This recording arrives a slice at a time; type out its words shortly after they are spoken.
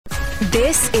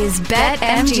This is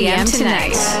BetMGM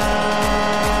Tonight.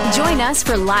 Join us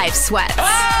for live sweats. Oh!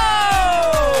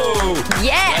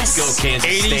 Yes! Let's go, Kansas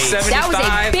 80, State. 75. That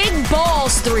was a big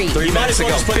balls three. 3 minutes ago.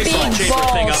 Just put the salt Big shaper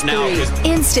thing up balls now.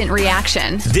 three. Instant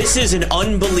reaction. This is an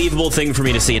unbelievable thing for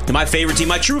me to see. My favorite team,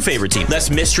 my true favorite team.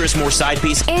 Less mistress, more side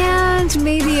piece. And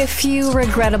maybe a few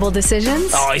regrettable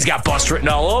decisions. Oh, he's got bust written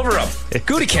all over him.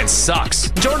 Gutekunst sucks.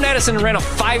 Jordan Addison ran a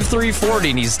 5.3 40,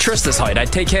 and he's Trista's height.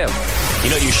 I'd take him. You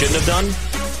know what you shouldn't have done?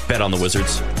 Bet on the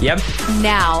Wizards. Yep.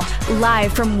 Now,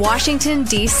 live from Washington,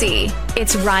 D.C.,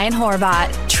 it's Ryan Horvat,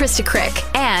 Trista Crick,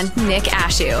 and Nick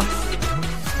Ashew.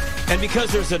 And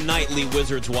because there's a nightly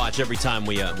Wizards watch every time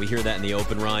we hear that in the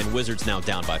open, Ryan, Wizards now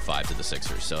down by 5 to the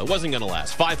Sixers. So it wasn't going to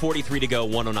last. 5:43 to go,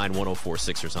 109-104,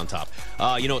 Sixers on top.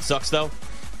 You know what sucks, though?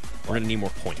 We're going to need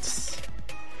more points.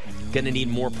 Going to need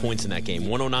more points in that game.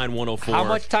 109-104. How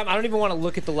much time? I don't even want to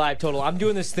look at the live total. I'm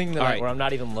doing this thing tonight right. where I'm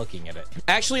not even looking at it.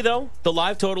 Actually, though, the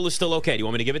live total is still okay. Do you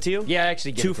want me to give it to you? Yeah,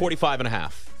 actually, get it to me. 245 and a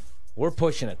half. We're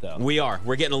pushing it, though. We are.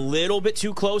 We're getting a little bit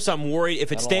too close. I'm worried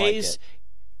if it I don't like stays. it.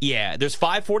 Yeah, there's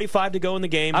 5:45 to go in the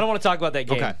game. I don't want to talk about that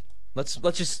game. Okay. Let's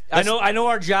just. I know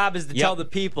our job is to tell the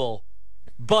people,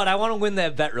 but I want to win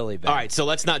that bet really bad. All right, so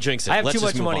let's not jinx it. I have Let's too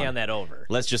just much move money on that over.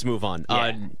 Let's just move on.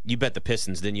 Yeah. You bet the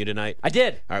Pistons, didn't you, tonight? I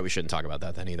did. All right, we shouldn't talk about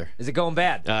that then either. Is it going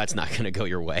bad? It's not going to go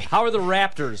your way. How are the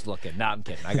Raptors looking? No, I'm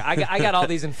kidding. I got all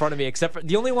these in front of me, except for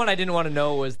the only one I didn't want to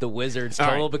know was the Wizards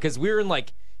total because we were in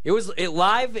like it was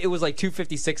live. It was like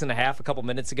 256.5 a couple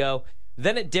minutes ago.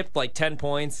 Then it dipped like 10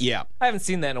 points. Yeah, I haven't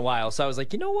seen that in a while, so I was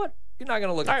like, you know what? You're not going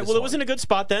to look at all right, this well, it one. was in a good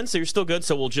spot then, so you're still good.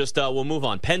 So we'll just we'll move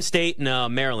on. Penn State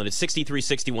and Maryland. It's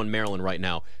 63-61 Maryland right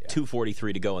now.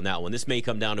 2:43 to go in that one. This may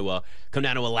come down to a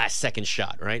last second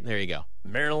shot. Right there, you go.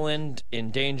 Maryland in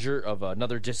danger of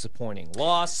another disappointing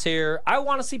loss here. I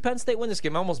want to see Penn State win this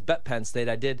game. I almost bet Penn State.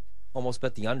 I did almost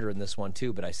bet the under in this one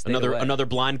too, but I stayed away. Another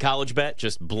blind college bet,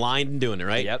 just blind and doing it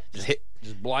right. Yep.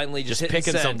 Just blindly, just picking hit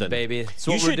and send, something, baby. That's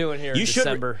what we're doing here in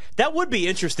December. That would be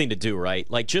interesting to do, right?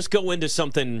 Like just go into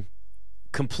something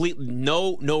completely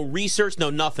no research,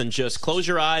 no nothing. Just close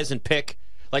your eyes and pick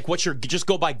like just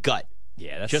go by gut.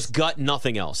 Yeah, that's just gut,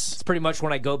 nothing else. It's pretty much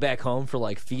when I go back home for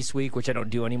like feast week, which I don't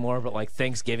do anymore, but like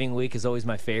Thanksgiving week is always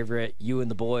my favorite. You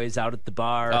and the boys out at the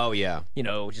bar. Oh yeah. You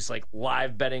know, just like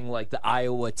live betting like the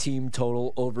Iowa team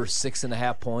total over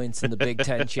 6.5 points in the Big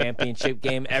Ten championship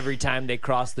game. Every time they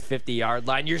cross the 50-yard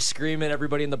line, you're screaming.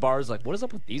 Everybody in the bar is like, "What is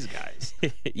up with these guys?"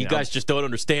 You guys just don't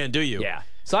understand, do you? Yeah.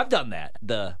 So I've done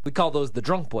that. We call those the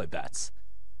drunk boy bets.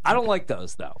 I don't like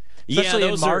those though. Especially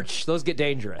in March, those get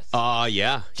dangerous. Yeah.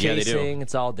 Yeah, they do. Chasing,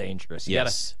 it's all dangerous. You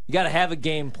gotta have a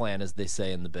game plan, as they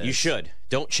say in the biz. You should.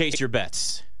 Don't chase your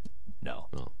bets. No.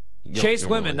 Well, chase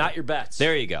women, not your bets.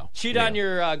 There you go. Cheat on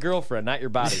your girlfriend, not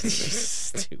your body.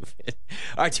 Stupid.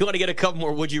 All right, do you want to get a couple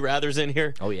more Would You Rathers in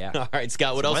here? Oh, yeah. All right,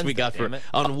 Scott, what else we got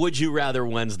on Would You Rather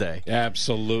Wednesday?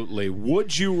 Absolutely.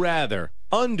 Would you rather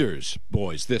unders,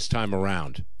 boys, this time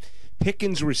around?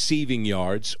 Pickens receiving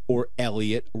yards or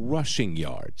Elliott rushing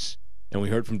yards? And we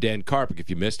heard from Dan Karpik. If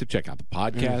you missed it, check out the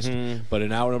podcast. But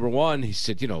in hour number one, he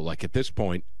said, like at this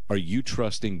point, are you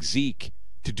trusting Zeke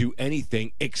to do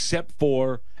anything except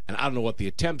for, and I don't know what the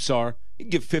attempts are, you can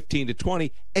give 15 to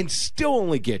 20 and still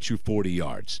only get you 40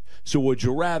 yards. So would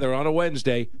you rather on a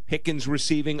Wednesday, Pickens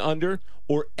receiving under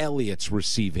or Elliott's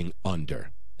receiving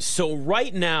under? So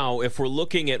right now, if we're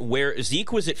looking at where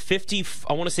Zeke was at 50,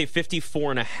 I want to say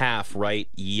 54.5, right,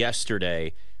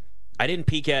 yesterday. I didn't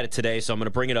peek at it today, so I'm going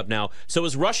to bring it up now. So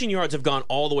his rushing yards have gone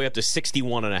all the way up to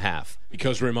 61.5.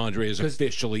 Because Ramondre is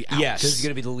officially out. Yes. Because he's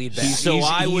going to be the lead back.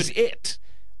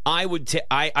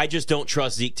 I just don't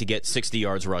trust Zeke to get 60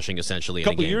 yards rushing, essentially, A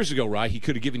couple of years ago, Rye, he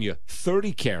could have given you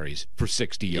 30 carries for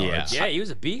 60 yards. Yeah, he was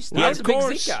a beast. Yeah, He was a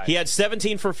big Zeke guy. He had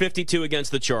 17 for 52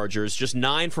 against the Chargers, just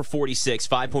 9 for 46,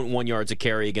 5.1 yards a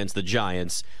carry against the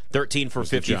Giants, 13 for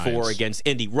 54 against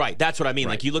Indy. Right, that's what I mean.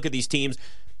 Right. Like, you look at these teams,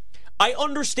 I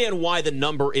understand why the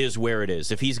number is where it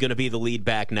is, if he's going to be the lead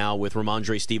back now with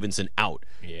Ramondre Stevenson out.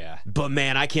 Yeah. But,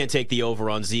 man, I can't take the over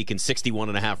on Zeke and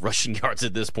 61.5 rushing yards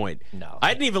at this point. No.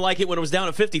 I didn't even like it when it was down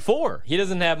at 54. He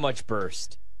doesn't have much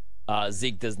burst.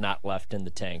 Zeke does not left in the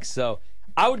tank. So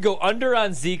I would go under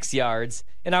on Zeke's yards,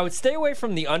 and I would stay away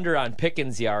from the under on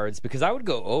Pickens' yards because I would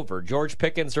go over. George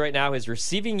Pickens right now, his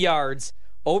receiving yards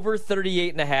over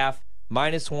 38.5,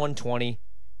 minus 120.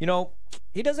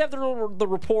 He does have the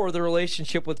rapport, the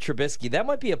relationship with Trubisky. That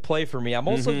might be a play for me. I'm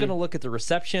also going to look at the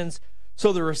receptions.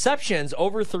 So the receptions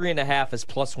over 3.5 is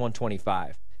plus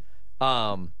 125.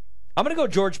 I'm going to go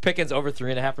George Pickens over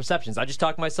 3.5 receptions. I just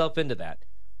talked myself into that.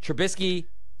 Trubisky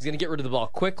is going to get rid of the ball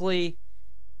quickly.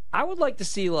 I would like to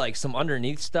see like some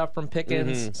underneath stuff from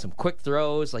Pickens, some quick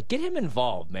throws. Like, get him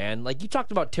involved, man. Like, you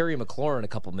talked about Terry McLaurin a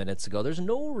couple minutes ago. There's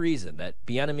no reason that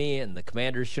Bieniemy and the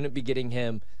Commanders shouldn't be getting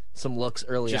him some looks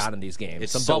early on in these games.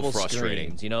 It's some so bubble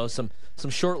frustrating. screens, some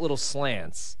short little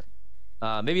slants.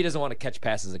 Maybe he doesn't want to catch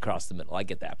passes across the middle. I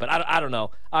get that. But I don't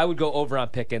know. I would go over on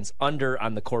Pickens, under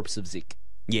on the corpse of Zeke.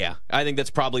 Yeah, I think that's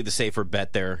probably the safer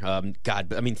bet there.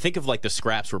 God, I mean, think of like the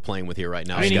scraps we're playing with here right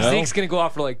now. I mean, Zeke's going to go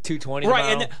off for like 220 right,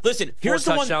 tomorrow. And listen, here's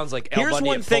the touchdowns, one. like El Here's Bundy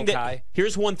one at thing full that. high.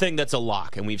 Here's one thing that's a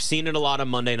lock, and we've seen it a lot on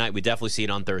Monday night. We definitely see it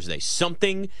on Thursday.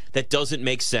 Something that doesn't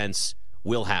make sense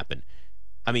will happen.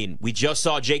 I mean, we just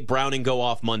saw Jake Browning go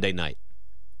off Monday night.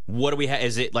 What do we have?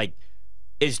 Is it like?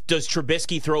 Does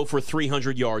Trubisky throw for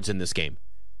 300 yards in this game?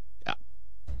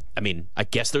 I mean, I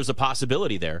guess there's a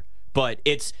possibility there. But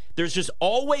there's just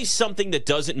always something that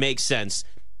doesn't make sense,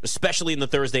 especially in the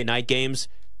Thursday night games.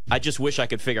 I just wish I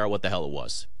could figure out what the hell it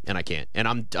was, and I can't.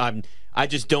 And I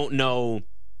just don't know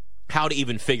how to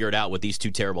even figure it out with these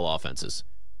two terrible offenses.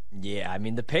 Yeah, I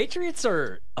mean, the Patriots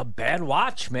are a bad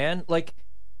watch, man. Like,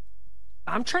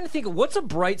 I'm trying to think of what's a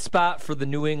bright spot for the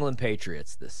New England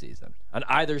Patriots this season on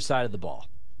either side of the ball,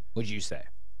 would you say?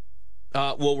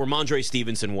 Well, Ramondre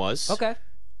Stevenson was. Okay.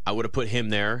 I would have put him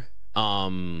there.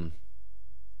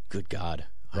 Good God.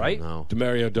 Right? I don't know.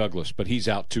 Demario Douglas, but he's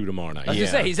out too tomorrow night. I was going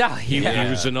to say, he's out. He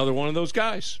was another one of those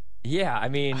guys. Yeah, I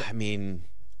mean,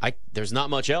 there's not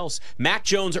much else. Mac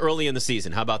Jones early in the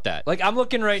season. How about that? Like, I'm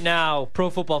looking right now, Pro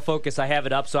Football Focus, I have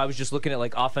it up, so I was just looking at,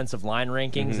 like, offensive line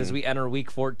rankings as we enter Week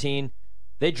 14.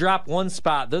 They drop one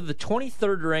spot. They're the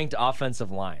 23rd ranked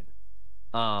offensive line.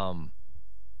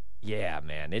 Yeah,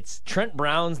 man. It's Trent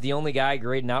Brown's the only guy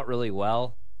grading out really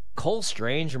well. Cole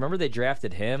Strange, remember they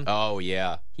drafted him? Oh,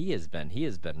 yeah. He has been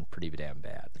pretty damn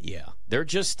bad. Yeah.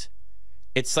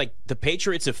 It's like the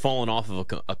Patriots have fallen off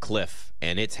of a cliff,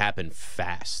 and it's happened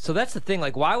fast. So that's the thing.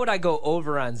 Like, why would I go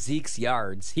over on Zeke's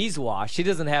yards? He's washed. He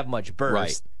doesn't have much burst.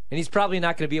 Right. And he's probably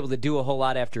not going to be able to do a whole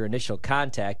lot after initial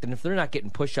contact. And if they're not getting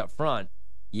pushed up front,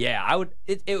 yeah, I would.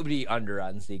 It would be under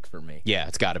on Zeke for me. Yeah,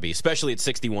 it's got to be, especially at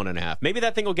 61.5. Maybe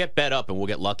that thing will get bet up, and we'll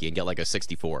get lucky and get like a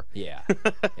 64. Yeah,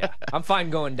 yeah. I'm fine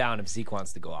going down if Zeke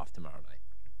wants to go off tomorrow night.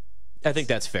 I think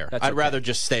that's fair. I'd rather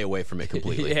just stay away from it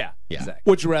completely. Yeah, exactly.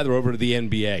 Would you rather, over to the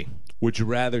NBA, would you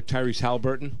rather Tyrese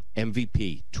Halliburton,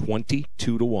 MVP,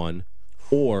 22-1,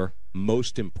 or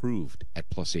most improved at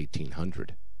plus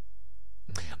 1,800?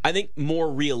 I think more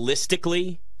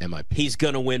realistically, he's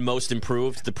going to win most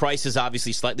improved. The price is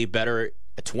obviously slightly better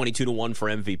at 22-1 for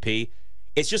MVP.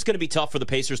 It's just going to be tough for the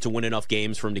Pacers to win enough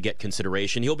games for him to get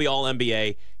consideration. He'll be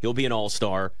all-NBA. He'll be an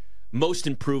all-star. Most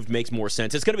improved makes more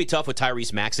sense. It's going to be tough with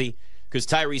Tyrese Maxey because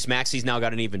Tyrese Maxey's now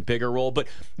got an even bigger role. But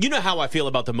you know how I feel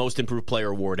about the most improved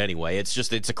player award anyway. It's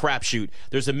a crapshoot.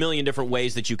 There's a million different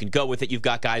ways that you can go with it. You've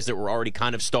got guys that were already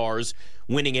kind of stars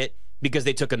winning it because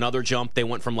they took another jump. They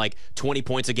went from like 20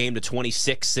 points a game to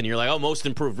 26, and you're like, oh, most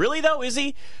improved. Really, though? Is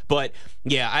he? But,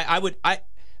 yeah,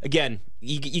 again,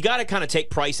 you got to kind of take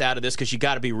price out of this because you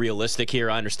got to be realistic here.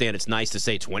 I understand it's nice to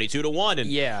say 22-1,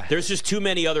 and there's just too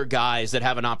many other guys that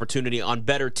have an opportunity on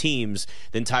better teams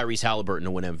than Tyrese Halliburton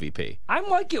to win MVP. I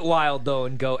might get wild, though,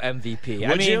 and go MVP.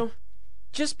 Would you?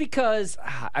 Just because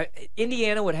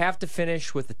Indiana would have to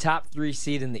finish with the top 3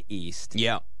 seed in the East.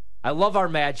 Yeah. I love our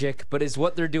Magic, but is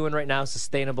what they're doing right now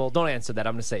sustainable? Don't answer that.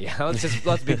 I'm going to say yeah.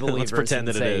 Let's be believers. Let's pretend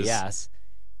and that say it is. Yes.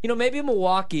 Maybe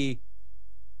Milwaukee.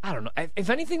 I don't know.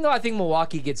 If anything, though, I think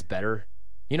Milwaukee gets better.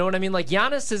 You know what I mean? Like,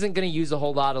 Giannis isn't going to use a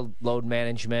whole lot of load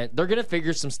management. They're going to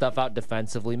figure some stuff out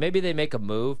defensively. Maybe they make a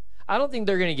move. I don't think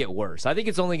they're going to get worse. I think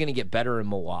it's only going to get better in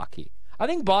Milwaukee. I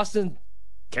think Boston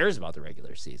cares about the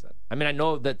regular season. I mean, I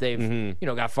know that they've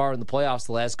got far in the playoffs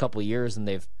the last couple of years, and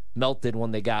they've melted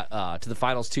when they got to the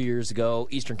finals 2 years ago,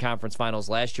 Eastern Conference Finals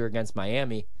last year against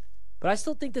Miami. But I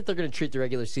still think that they're going to treat the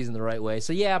regular season the right way.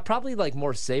 So, yeah, probably like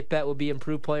more safe bet would be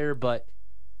improved player, but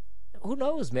who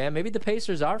knows, man? Maybe the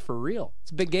Pacers are for real.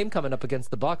 It's a big game coming up against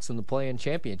the Bucks in the play-in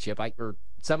championship or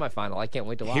semifinal. I can't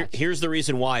wait to watch. Here's the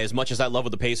reason why. As much as I love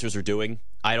what the Pacers are doing,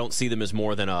 I don't see them as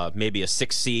more than maybe a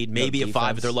 6 seed, maybe a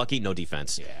 5 if they're lucky. No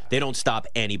defense. Yeah. They don't stop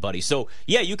anybody. So,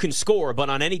 yeah, you can score,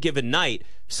 but on any given night,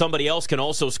 somebody else can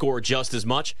also score just as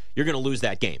much. You're going to lose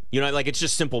that game. Like it's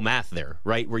just simple math there,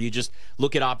 right? Where you just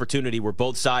look at opportunity where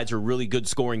both sides are really good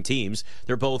scoring teams.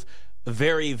 They're both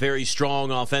very, very strong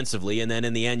offensively, and then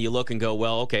in the end you look and go,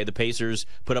 well, okay, the Pacers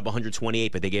put up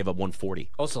 128, but they gave up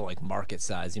 140. Also, like market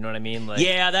size, you know what I mean? Like,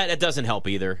 yeah, that doesn't help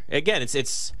either. Again,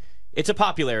 it's a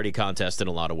popularity contest in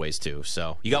a lot of ways too.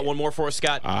 So, you got one more for us,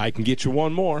 Scott? I can get you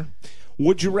one more.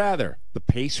 Would you rather the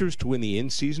Pacers to win the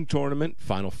in-season tournament,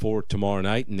 Final Four tomorrow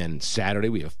night, and then Saturday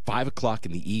we have 5 o'clock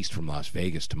in the East from Las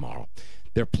Vegas tomorrow.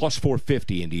 They're plus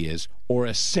 450, Indy is, or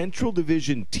a Central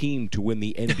Division team to win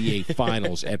the NBA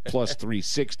Finals at plus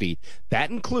 360.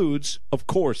 That includes, of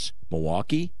course,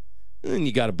 Milwaukee, and then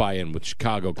you got to buy in with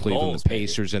Chicago, Cleveland, Bulls, the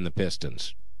Pacers, and the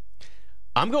Pistons.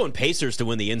 I'm going Pacers to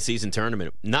win the in-season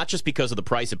tournament, not just because of the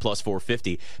price at plus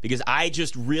 450, because I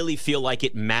just really feel like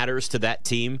it matters to that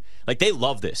team. Like, they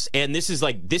love this, and this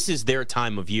is their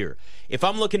time of year. If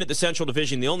I'm looking at the Central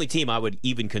Division, the only team I would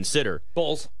even consider...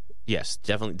 Bulls. Yes,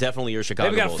 definitely your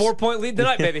Chicago Maybe we got Bulls. a 4-point lead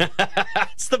tonight, baby.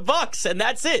 It's the Bucks, and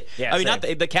that's it. Yeah, I mean,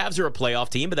 same. the Cavs are a playoff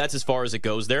team, but that's as far as it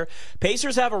goes there.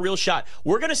 Pacers have a real shot.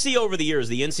 We're going to see over the years,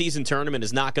 the in-season tournament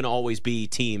is not going to always be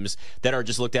teams that are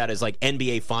just looked at as like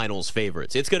NBA Finals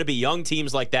favorites. It's going to be young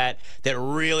teams like that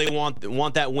really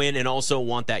want that win and also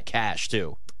want that cash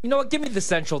too. You know what? Give me the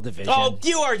Central Division. Oh,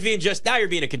 you're being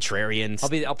a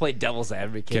contrarian. I'll play devil's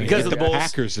advocate. Because Get the the Bulls-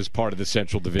 Packers is part of the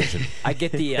Central Division. I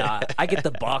get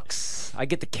the Bucks. I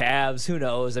get the Cavs. Who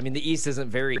knows? I mean, the East isn't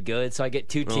very good, so I get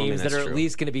two teams that that's are at true.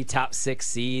 least going to be top 6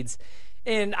 seeds.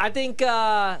 And I think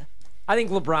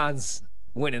LeBron's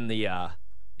winning the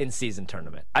in-season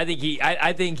tournament. I think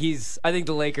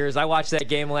the Lakers. I watched that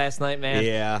game last night, man.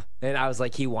 Yeah. And I was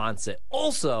like, he wants it.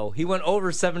 Also, he went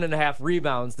over 7.5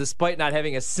 rebounds despite not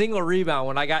having a single rebound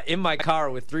when I got in my car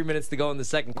with 3 minutes to go in the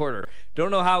second quarter.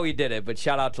 Don't know how he did it, but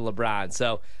shout out to LeBron.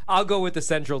 So I'll go with the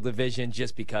Central Division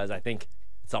just because I think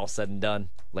it's all said and done.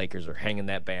 Lakers are hanging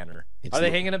that banner. Are they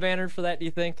hanging a banner for that, do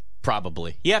you think?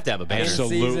 Probably. You have to have a banner.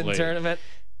 Absolutely. In-season tournament?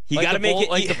 You Like got to the make Bull- it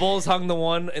Like the Bulls hung the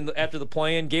one after the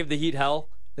play-in, gave the Heat hell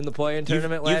in the play-in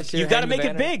tournament last year. You've got to hang the make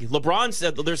it banner. big. LeBron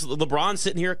said there's LeBron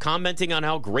sitting here commenting on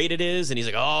how great it is, and he's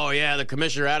like, "Oh yeah, the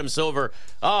commissioner Adam Silver.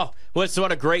 Oh, what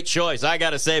a great choice. I got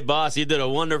to say, boss, you did a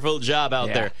wonderful job out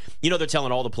Yeah. there." You know, they're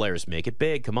telling all the players, "Make it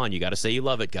big. Come on, you got to say you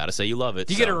love it. Got to say you love it."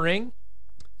 Do you get a ring?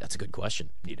 That's a good question.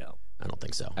 You don't. I don't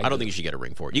think so. I don't think you should get a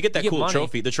ring for it. You get that You get cool money.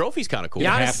 trophy. The trophy's kind of cool.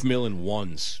 Yeah. $500,000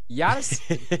 ones.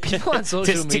 Giannis, people on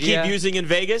social to media. keep using in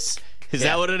Vegas. Is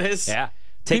that what it is? Yeah.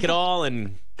 Take it all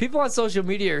and. People on social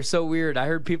media are so weird. I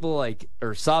heard people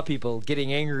saw people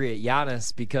getting angry at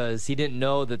Giannis because he didn't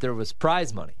know that there was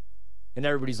prize money. And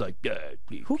everybody's like,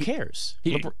 Who cares?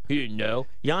 he didn't know.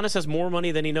 Giannis has more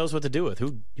money than he knows what to do with.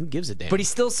 Who gives a damn? But he's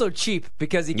still so cheap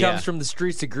because he Yeah. comes from the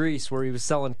streets of Greece where he was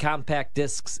selling compact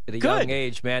discs at a Good. young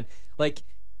age, man. Like,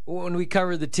 when we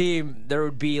covered the team, there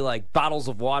would be, like, bottles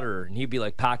of water, and he'd be,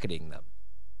 like, pocketing them.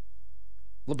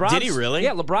 Did he really?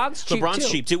 Yeah, LeBron's cheap, LeBron's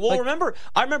too. cheap too. Well, Like,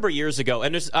 I remember years ago,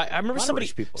 and I remember lot of somebody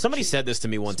rich people are somebody cheap. said this to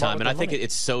me one Smart time, with and I their think money.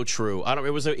 it's so true.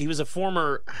 He was a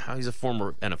former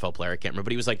NFL player. I can't remember,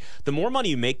 but he was like, the more money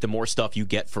you make, the more stuff you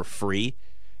get for free,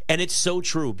 and it's so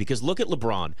true because look at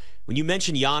LeBron. When you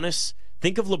mention Giannis,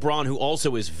 think of LeBron, who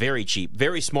also is very cheap,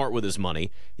 very smart with his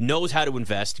money, knows how to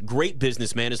invest, great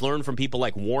businessman, has learned from people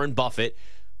like Warren Buffett,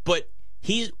 but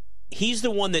he's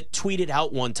the one that tweeted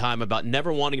out one time about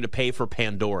never wanting to pay for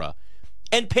Pandora.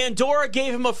 And Pandora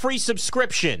gave him a free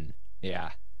subscription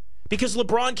yeah. because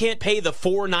LeBron can't pay the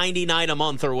 $4.99 a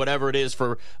month or whatever it is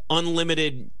for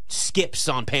unlimited skips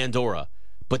on Pandora.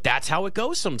 But that's how it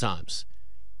goes sometimes.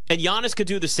 And Giannis could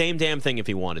do the same damn thing if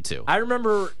he wanted to. I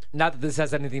remember, not that this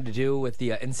has anything to do with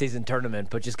the in-season tournament,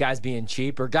 but just guys being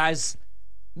cheap or guys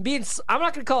being, I'm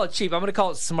not going to call it cheap. I'm going to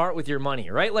call it smart with your money,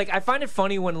 right? Like, I find it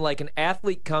funny when, like, an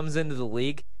athlete comes into the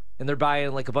league and they're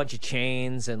buying, like, a bunch of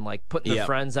chains and, like, putting their Yep.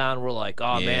 friends on. We're like,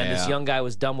 oh, man, this Yeah. young guy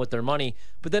was dumb with their money.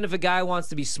 But then if a guy wants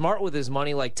to be smart with his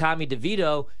money, like Tommy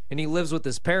DeVito, and he lives with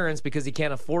his parents because he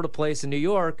can't afford a place in New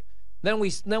York, then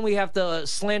we have to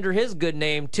slander his good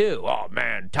name too. Oh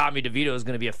man, Tommy DeVito is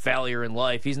going to be a failure in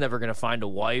life. He's never going to find a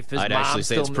wife. His I'd mom actually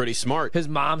say still it's pretty smart. His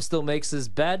mom still makes his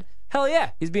bed. Hell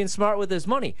yeah, he's being smart with his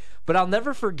money. But I'll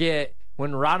never forget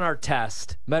when Ron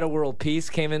Artest, Meta World Peace,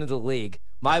 came into the league.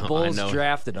 My Bulls know.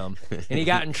 drafted him, and he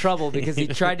got in trouble because he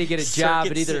tried to get a job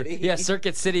at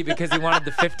Circuit City because he wanted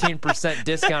the 15%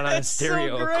 discount on his so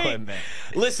stereo great. equipment.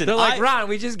 Listen, They're like, Ron,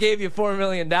 we just gave you $4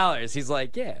 million. He's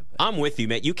like, yeah. But I'm with you,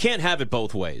 man. You can't have it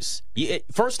both ways.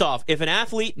 First off, if an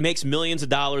athlete makes millions of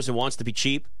dollars and wants to be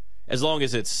cheap, as long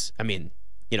as it's, I mean,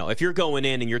 you know, if you're going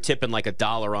in and you're tipping like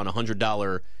 $1 on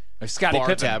 $100 Like Scottie bar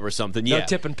Pippen. tab or something, No yeah.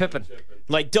 tipping Pippen.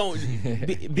 Like, don't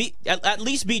at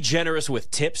least be generous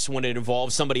with tips when it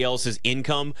involves somebody else's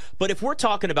income. But if we're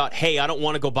talking about, hey, I don't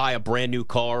want to go buy a brand new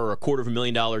car or a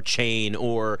 $250,000 chain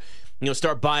or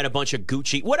start buying a bunch of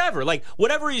Gucci, whatever. Like,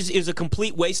 whatever is a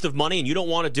complete waste of money and you don't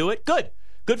want to do it, good.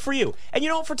 Good for you. And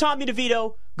for Tommy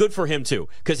DeVito, good for him too.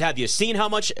 Because have you seen how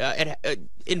much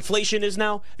inflation is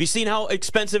now? Have you seen how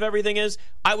expensive everything is?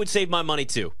 I would save my money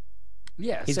too.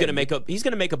 Yeah, He's going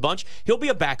to make a bunch. He'll be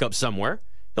a backup somewhere.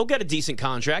 He'll get a decent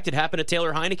contract. It happened to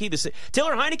Taylor Heineke.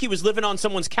 Taylor Heineke was living on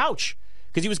someone's couch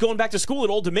because he was going back to school at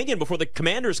Old Dominion before the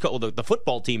Commanders, the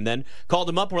football team then, called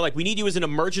him up and were like, we need you as an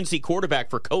emergency quarterback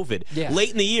for COVID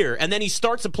late in the year. And then he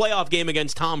starts a playoff game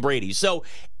against Tom Brady. So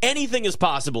anything is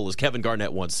possible, as Kevin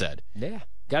Garnett once said. Yeah.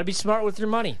 Got to be smart with your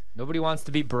money. Nobody wants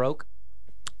to be broke.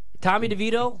 Tommy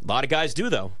DeVito? A lot of guys do,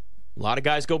 though. A lot of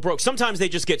guys go broke. Sometimes they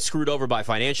just get screwed over by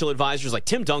financial advisors. Like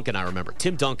Tim Duncan, I remember.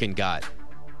 Tim Duncan got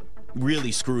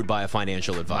really screwed by a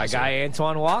financial advisor. My guy,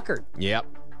 Antoine Walker. Yep.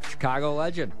 Chicago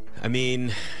legend. I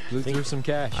mean, Blew through some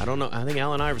cash. I don't know. I think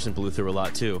Allen Iverson blew through a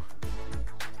lot, too.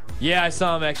 Yeah, I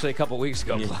saw him actually a couple weeks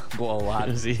ago blow a lot.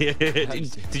 Did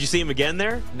you see him again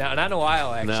there? No, not in a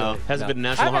while, actually. No. Hasn't been in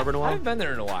National Harbor in a while? I haven't been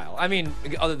there in a while. I mean,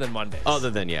 other than Mondays.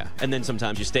 Yeah. And then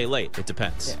sometimes you stay late. It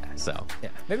depends. Yeah. So. Yeah.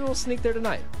 Maybe we'll sneak there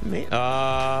tonight. You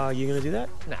going to do that?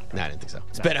 No. I didn't think so.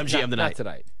 It's BetMGM tonight. Not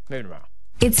tonight. Maybe tomorrow.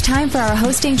 It's time for our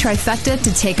hosting trifecta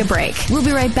to take a break. We'll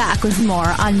be right back with more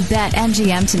on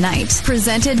BetMGM tonight,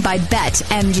 presented by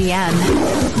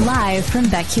BetMGM, live from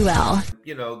BetQL.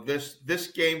 You know, this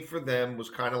game for them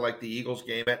was kind of like the Eagles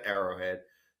game at Arrowhead,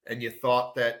 and you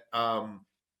thought that I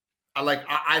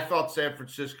thought San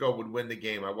Francisco would win the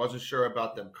game. I wasn't sure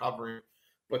about them covering,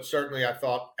 but certainly I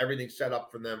thought everything set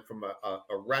up for them from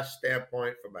a rest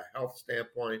standpoint, from a health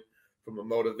standpoint, from a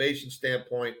motivation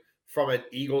standpoint. From an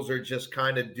Eagles are just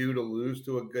kind of due to lose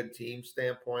to a good team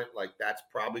standpoint. Like, that's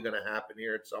probably going to happen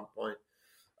here at some point.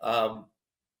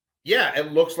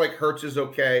 It looks like Hurts is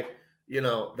okay. You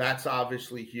know, that's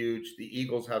obviously huge. The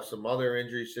Eagles have some other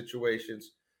injury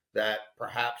situations that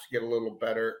perhaps get a little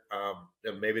better.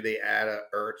 And maybe they add a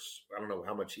Hurts. I don't know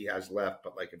how much he has left,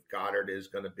 but like if Goddard is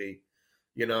going to be,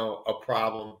 you know, a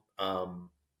problem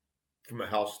from a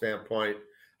health standpoint.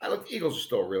 The Eagles are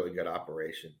still a really good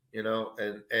operation, you know,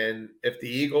 and if the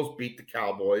Eagles beat the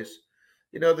Cowboys,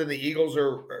 you know, then the Eagles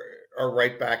are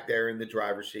right back there in the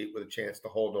driver's seat with a chance to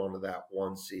hold on to that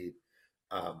 1 seed.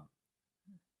 And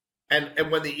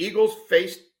when the Eagles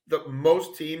face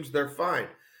most teams, they're fine.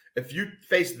 If you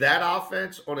face that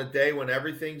offense on a day when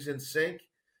everything's in sync,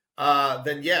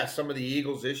 then some of the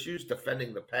Eagles' issues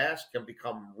defending the pass can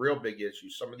become real big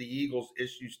issues. Some of the Eagles'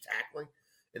 issues tackling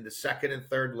in the second and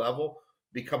third level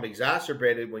become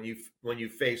exacerbated when you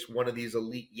face one of these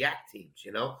elite yak teams,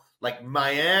 you know, like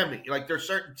Miami. Like, there's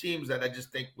certain teams that I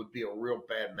just think would be a real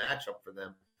bad matchup for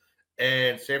them,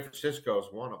 and San Francisco is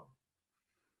one of them.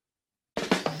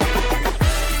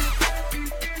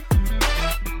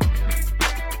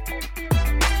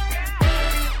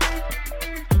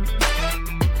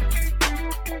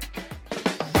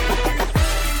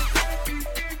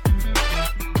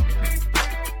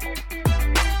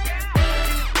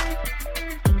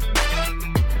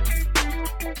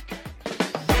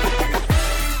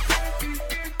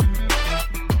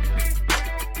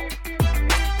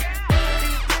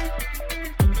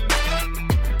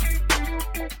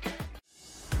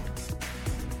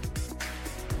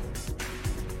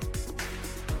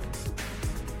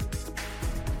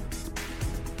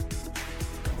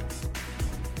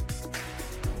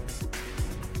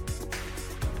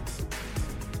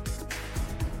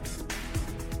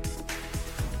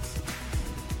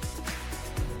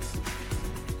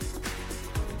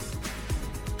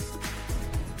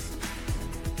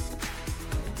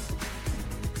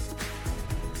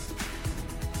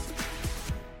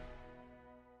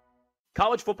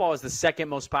 College football is the second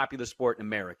most popular sport in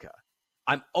America.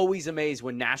 I'm always amazed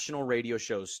when national radio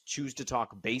shows choose to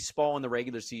talk baseball in the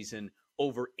regular season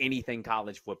over anything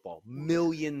college football.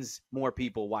 Millions more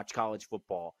people watch college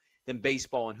football than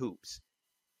baseball and hoops.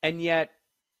 And yet,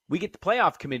 we get the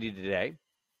playoff committee today.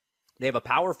 They have a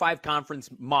Power 5 conference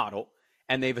model,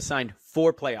 and they've assigned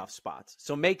 4 playoff spots.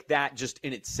 So make that just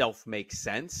in itself make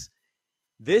sense.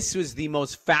 This was the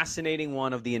most fascinating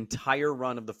one of the entire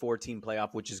run of the 14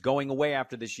 playoff, which is going away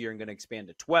after this year and going to expand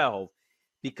to 12,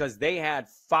 because they had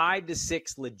 5 to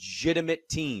 6 legitimate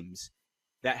teams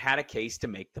that had a case to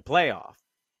make the playoff.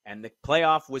 And the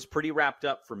playoff was pretty wrapped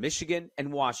up for Michigan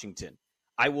and Washington.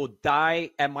 I will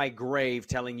die at my grave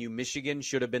telling you Michigan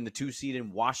should have been the 2 seed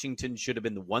and Washington should have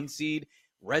been the 1 seed.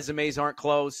 Resumes aren't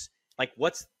close.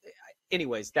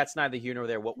 Anyways, that's neither here nor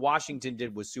there. What Washington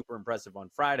did was super impressive on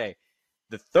Friday.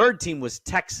 The third team was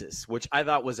Texas, which I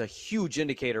thought was a huge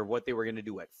indicator of what they were going to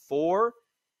do at 4.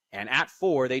 And at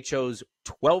 4, they chose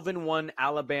 12-1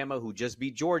 Alabama, who just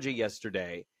beat Georgia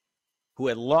yesterday, who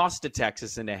had lost to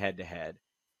Texas in a head-to-head,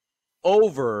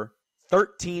 over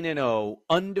 13-0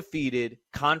 undefeated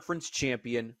conference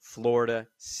champion Florida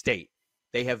State.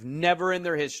 They have never in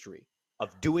their history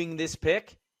of doing this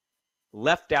pick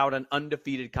left out an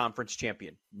undefeated conference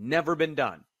champion. Never been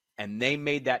done. And they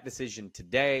made that decision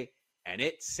today, and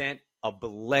it sent a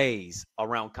blaze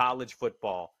around college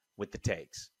football with the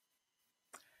takes.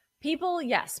 People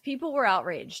were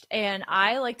outraged, and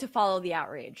I like to follow the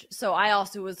outrage. So I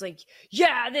also was like,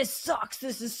 yeah, this sucks.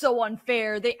 This is so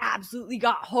unfair. They absolutely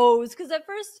got hosed. Because at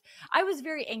first I was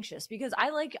very anxious because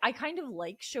I kind of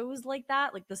like shows like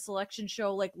that, like the selection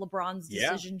show, like LeBron's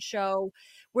decision show,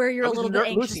 where you're a little bit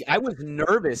anxious. Lucy, I was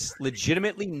nervous,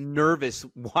 legitimately nervous,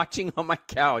 watching on my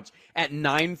couch at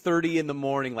 9:30 in the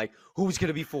morning, like, who's going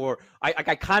to be for?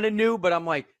 I kind of knew, but I'm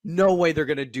like, no way they're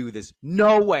going to do this.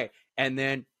 No way. And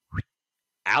then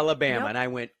Alabama, and I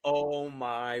went, oh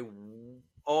my Lord.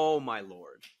 Oh my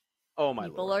Lord.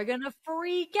 People are going to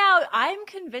freak out. I'm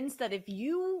convinced that if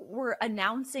you were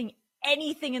announcing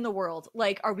anything in the world,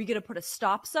 like, are we going to put a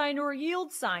stop sign or a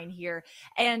yield sign here?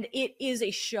 And it is a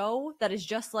show that is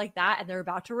just like that, and they're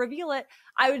about to reveal it,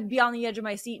 I would be on the edge of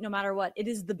my seat no matter what. It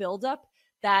is the buildup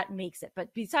that makes it.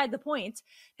 But beside the point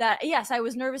that, yes, I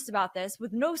was nervous about this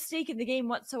with no stake in the game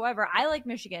whatsoever. I like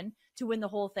Michigan to win the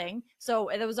whole thing. So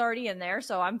it was already in there.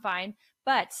 So I'm fine.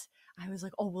 But I was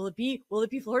like, oh, will it be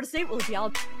Florida State? Will it be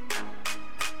Alabama?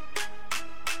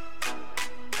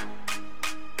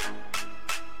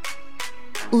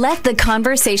 Let the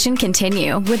conversation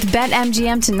continue with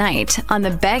BetMGM tonight on the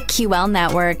BetQL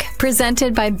network,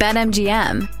 presented by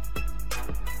BetMGM.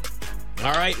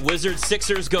 All right, Wizards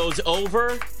Sixers goes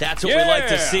over. That's what we like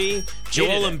to see.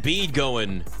 Joel Embiid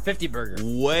going 50 burger.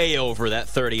 Way over that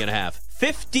 30.5.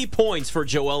 50 points for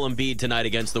Joel Embiid tonight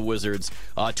against the Wizards.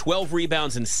 12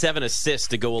 rebounds and 7 assists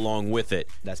to go along with it.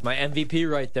 That's my MVP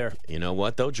right there. You know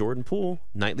what, though? Jordan Poole.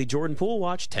 Nightly Jordan Poole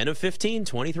watch. 10 of 15,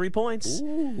 23 points.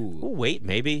 Ooh, wait,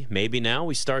 maybe now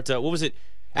we start. What was it?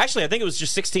 Actually, I think it was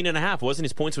just 16.5, wasn't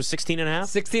his points was 16.5?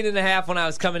 16.5 when I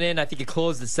was coming in. I think he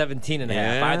closed at 17.5.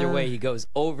 Yeah. Either way, he goes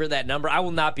over that number. I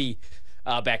will not be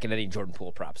backing any Jordan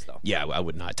Poole props, though. Yeah, I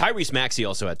would not. Tyrese Maxey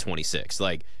also had 26.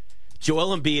 Like,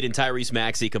 Joel Embiid and Tyrese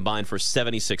Maxey combined for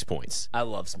 76 points. I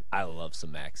love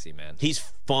some Maxey, man. He's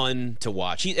fun to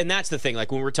watch. And that's the thing.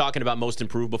 Like, when we were talking about most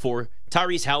improved before,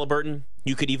 Tyrese Halliburton,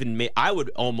 you could even I would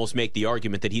almost make the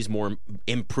argument that he's more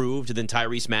improved than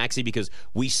Tyrese Maxey because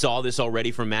we saw this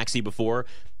already from Maxey before.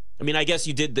 I mean, I guess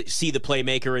you did see the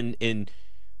playmaker in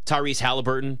Tyrese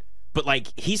Halliburton. But, like,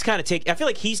 he's kind of I feel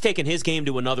like he's taken his game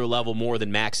to another level more than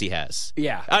Maxey has.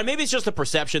 Yeah. Maybe it's just a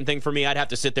perception thing for me. I'd have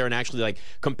to sit there and actually, like,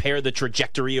 compare the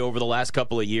trajectory over the last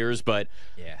couple of years. But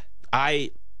yeah,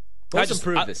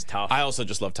 improved is tough. I also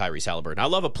just love Tyrese Halliburton. I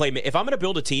love a playmaker. If I'm going to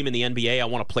build a team in the NBA, I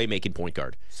want a playmaking point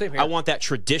guard. Same here. I want that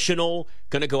traditional,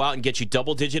 going to go out and get you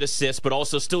double-digit assists, but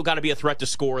also still got to be a threat to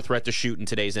score, a threat to shoot in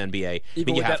today's NBA.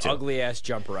 Even with that ugly-ass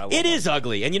jumper. I love it. Is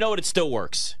ugly, and you know what? It still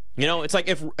works. You know, it's like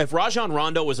if Rajon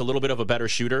Rondo was a little bit of a better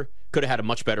shooter, could have had a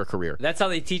much better career. That's how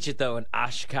they teach it, though, in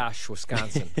Oshkosh,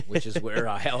 Wisconsin, which is where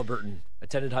Halliburton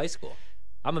attended high school.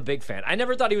 I'm a big fan. I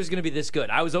never thought he was going to be this good.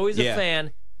 I was always a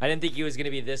fan. I didn't think he was going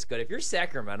to be this good. If you're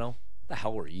Sacramento, what the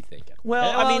hell were you thinking?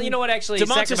 Well, I mean, you know what? Actually,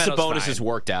 Domantas Sacramento's Sabonis fine. has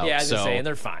worked out. Yeah, I was so. saying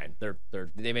they're fine.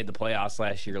 They made the playoffs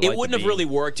last year. It wouldn't have really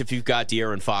worked if you've got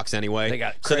De'Aaron Fox anyway. They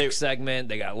got Crick segment.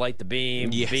 They got light the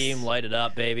beam. Yes. Beam, light it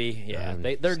up, baby.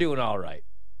 Yeah, they're doing all right.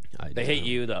 They hate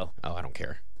you, though. Oh, I don't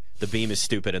care. The beam is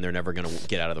stupid, and they're never going to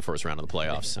get out of the first round of the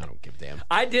playoffs. I don't give a damn.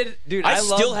 I did, dude. I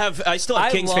still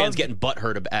have Kings fans getting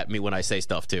butthurt at me when I say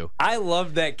stuff too. I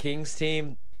love that Kings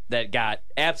team that got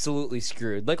absolutely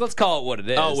screwed. Like, let's call it what it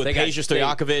is. Oh, with Peja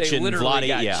Stojakovic and literally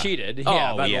Vlade, got cheated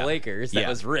by the Lakers. That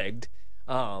was rigged.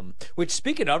 Which,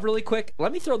 speaking of, really quick,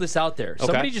 let me throw this out there. Okay.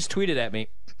 Somebody just tweeted at me,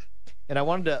 and I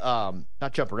wanted to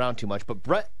not jump around too much, but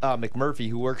Brett McMurphy,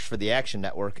 who works for the Action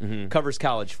Network, covers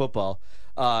college football.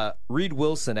 Reed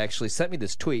Wilson actually sent me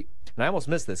this tweet, and I almost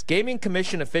missed this. Gaming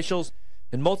Commission officials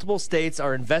in multiple states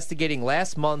are investigating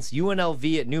last month's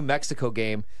UNLV at New Mexico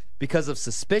game because of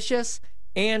suspicious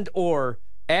and or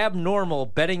abnormal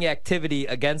betting activity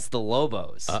against the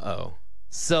Lobos. Uh-oh.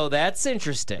 So that's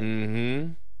interesting.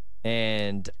 Mm-hmm.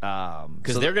 And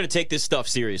because they're going to take this stuff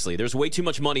seriously. There's way too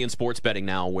much money in sports betting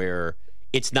now where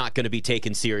it's not going to be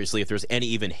taken seriously if there's any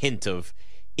even hint of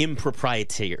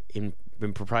improprieties.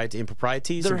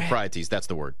 That's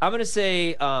the word. I'm going to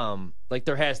say like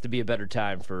there has to be a better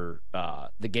time for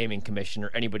the Gaming Commission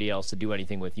or anybody else to do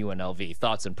anything with UNLV.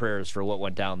 Thoughts and prayers for what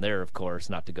went down there, of course,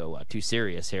 not to go too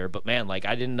serious here. But, man, like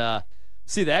I didn't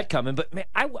see that coming. But, man,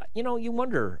 you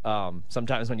wonder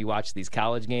sometimes when you watch these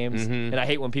college games, and I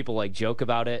hate when people like joke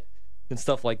about it and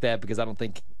stuff like that because I don't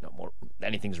think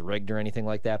anything's rigged or anything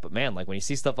like that. But, man, like when you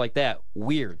see stuff like that,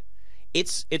 weird.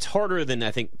 it's harder than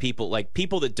I think people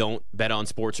that don't bet on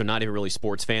sports or not even really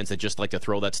sports fans that just like to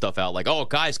throw that stuff out. Like, oh,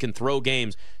 guys can throw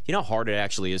games. You know how hard it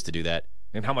actually is to do that.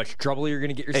 And how much trouble you're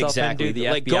going to get yourself exactly. into. The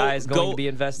FBI is going to be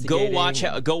investigating.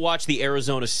 Go watch the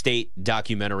Arizona State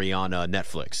documentary on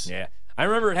Netflix. Yeah. I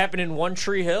remember it happened in One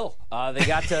Tree Hill. They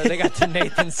got to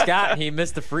Nathan Scott, and he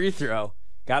missed a free throw.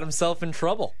 Got himself in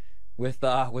trouble with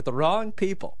the wrong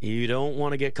people. You don't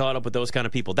want to get caught up with those kind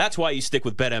of people. That's why you stick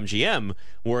with BetMGM,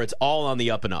 where it's all on the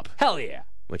up and up. Hell yeah.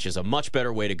 Which is a much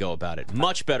better way to go about it.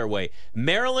 Much better way.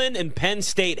 Maryland and Penn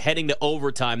State heading to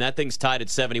overtime. That thing's tied at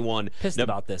 71. Pissed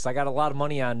about this. I got a lot of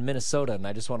money on Minnesota, and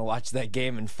I just want to watch that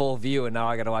game in full view, and now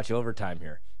I got to watch overtime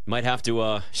here. Might have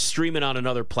to stream it on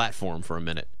another platform for a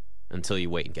minute until you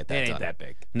wait and get that done. It ain't that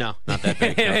big. No, not that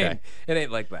big. Okay. It ain't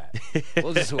like that.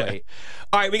 We'll just wait.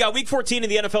 All right, we got Week 14 of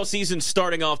the NFL season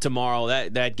starting off tomorrow.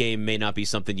 That game may not be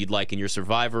something you'd like in your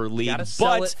Survivor League, gotta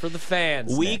sell it for the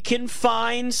fans. We can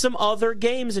find some other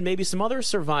games and maybe some other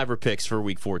Survivor picks for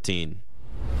Week 14.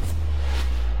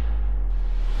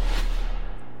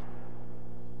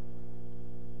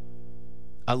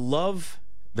 I love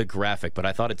the graphic, but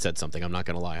I thought it said something. I'm not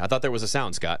going to lie. I thought there was a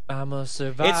sound, Scott. I'm a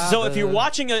survivor. So if you're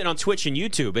watching it on Twitch and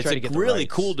YouTube, it's a really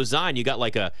cool design. You got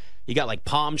like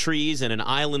palm trees and an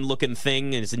island-looking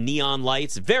thing, and it's neon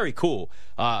lights. Very cool.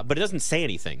 But it doesn't say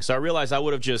anything. So I realized I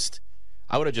would have just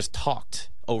talked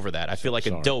over that. I feel like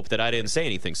a dope that I didn't say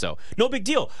anything. So no big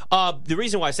deal. The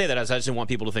reason why I say that is I just didn't want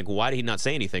people to think, well, why did he not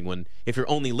say anything? When if you're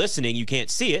only listening, you can't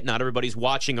see it. Not everybody's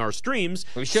watching our streams.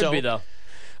 We should be though.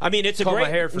 I mean, it's a great. My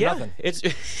hair for nothing.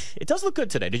 It does look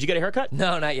good today. Did you get a haircut?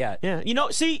 No, not yet. Yeah,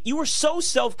 see, you were so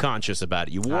self-conscious about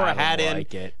it. You wore a hat in.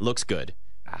 It looks good.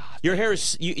 Your hair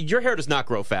does not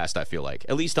grow fast. I feel like,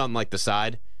 at least on like the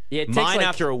side. Yeah, mine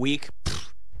after a week,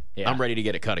 I'm ready to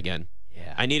get it cut again.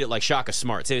 Yeah, I need it like Shaka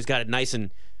Smart. So he's got it nice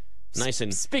and.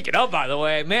 Speaking of, by the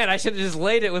way, man, I should have just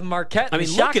laid it with Marquette. I mean,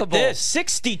 look at this,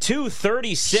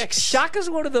 62-36. Shaka's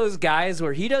one of those guys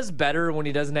where he does better when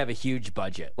he doesn't have a huge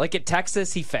budget. Like at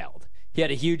Texas, he failed. He had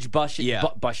a huge budget,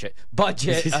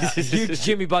 huge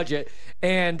Jimmy budget,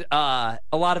 and a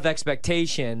lot of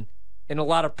expectation and a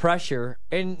lot of pressure,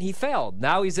 and he failed.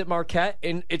 Now he's at Marquette,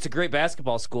 and it's a great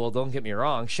basketball school, don't get me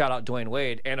wrong. Shout out Dwayne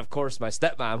Wade, and of course my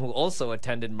stepmom, who also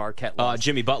attended Marquette.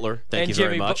 Jimmy Butler, thank you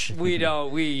very much.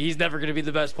 He's never going to be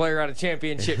the best player on a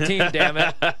championship team, damn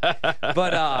it.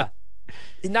 But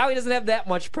now he doesn't have that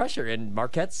much pressure, and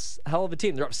Marquette's a hell of a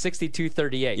team. They're up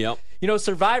 62-38. Yep.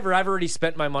 Survivor, I've already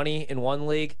spent my money in one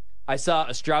league. I saw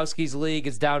Ostrowski's league.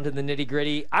 It's down to the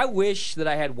nitty-gritty. I wish that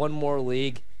I had one more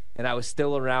league and I was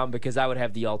still around because I would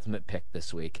have the ultimate pick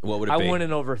this week. What would it be? I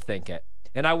wouldn't overthink it.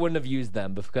 And I wouldn't have used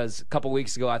them because a couple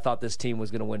weeks ago I thought this team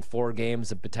was going to win 4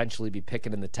 games and potentially be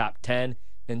picking in the top 10.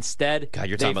 Instead, God,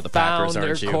 you're talking about the Packers,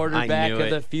 aren't you? Their quarterback of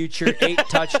the future, 8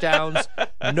 touchdowns,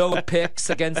 no picks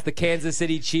against the Kansas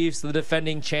City Chiefs, the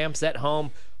defending champs at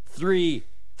home. 3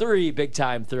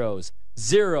 big-time throws,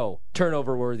 0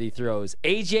 turnover-worthy throws.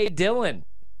 A.J. Dillon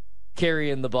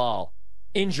carrying the ball,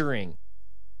 injuring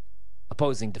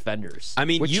opposing defenders. I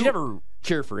mean, you never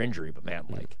cheer for injury, but man,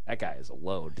 like that guy is a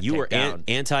load. You were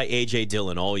anti A.J.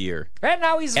 Dillon all year, and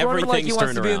now he's running like he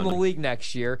wants to be in the league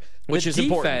next year. Which is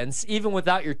defense, important. Even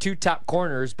without your 2 top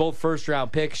corners, both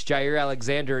first-round picks, Jair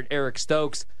Alexander and Eric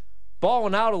Stokes,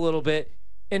 balling out a little bit.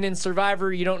 And in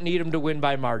Survivor, you don't need them to win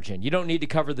by margin. You don't need to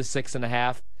cover the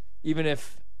 6.5, even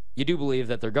if you do believe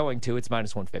that they're going to. It's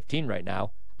 -115 right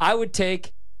now. I would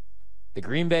take the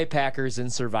Green Bay Packers in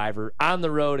Survivor on the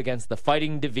road against the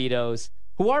Fighting DeVitos,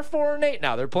 who are 4-8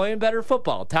 now. They're playing better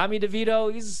football. Tommy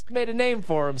DeVito, he's made a name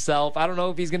for himself. I don't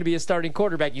know if he's going to be a starting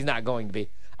quarterback. He's not going to be.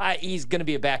 He's going to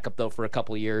be a backup, though, for a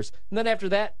couple of years. And then after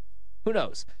that, who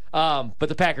knows? But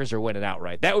the Packers are winning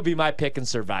outright. That would be my pick in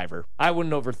Survivor. I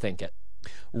wouldn't overthink it.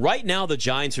 Right now, the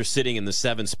Giants are sitting in the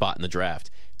 7th spot in the draft.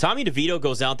 Tommy DeVito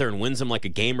goes out there and wins them like a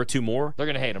game or 2 more. They're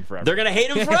going to hate him forever. They're going to hate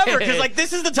him forever because like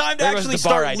this is the time to actually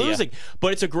start losing.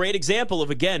 But it's a great example of,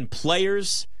 again,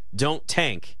 players don't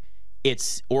tank.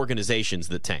 It's organizations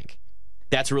that tank.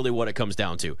 That's really what it comes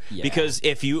down to. Yeah. Because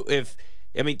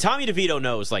Tommy DeVito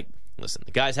knows, like, listen,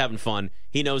 the guy's having fun.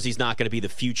 He knows he's not going to be the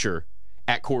future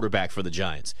at quarterback for the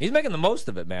Giants. He's making the most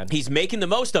of it, man. He's making the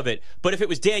most of it. But if it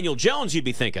was Daniel Jones, you'd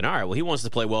be thinking, all right, well, he wants to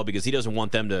play well because he doesn't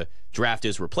want them to draft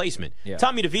his replacement. Yeah.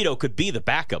 Tommy DeVito could be the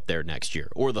backup there next year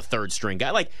or the 3rd-string guy.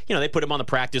 Like, they put him on the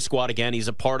practice squad again. He's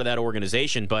a part of that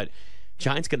organization, but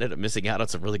Giants going to end up missing out on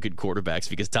some really good quarterbacks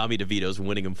because Tommy DeVito's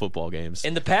winning them football games.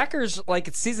 And the Packers, like,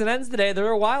 season ends today, they're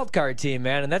a wild card team,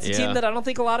 man. And that's a team that I don't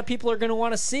think a lot of people are going to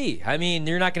want to see. I mean,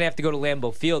 you're not going to have to go to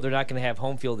Lambeau Field. They're not going to have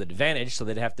home field advantage, so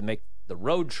they'd have to make the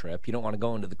road trip. You don't want to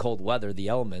go into the cold weather, the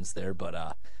elements there,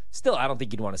 but Still, I don't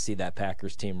think you'd want to see that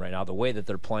Packers team right now, the way that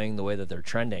they're playing, the way that they're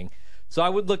trending. So I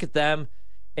would look at them.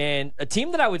 And a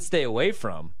team that I would stay away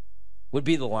from would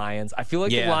be the Lions. I feel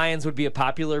like the Lions would be a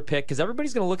popular pick because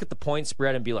everybody's going to look at the point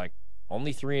spread and be like,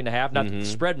 only 3.5. Not that the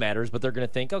spread matters, but they're going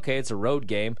to think, okay, it's a road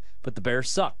game, but the Bears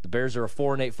suck. The Bears are a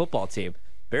 4-8 football team.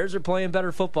 Bears are playing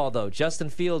better football, though. Justin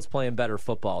Fields playing better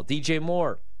football. DJ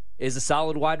Moore is a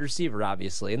solid wide receiver,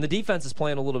 obviously. And the defense is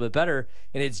playing a little bit better,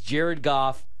 and it's Jared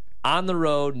Goff on the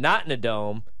road, not in a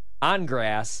dome, on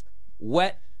grass,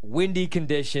 wet, windy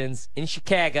conditions in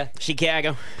Chicago.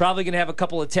 Probably going to have a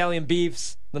couple Italian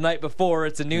beefs the night before.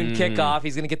 It's a noon kickoff.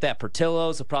 He's going to get that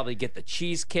Portillo's. He'll probably get the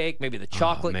cheesecake, maybe the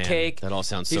chocolate cake. That all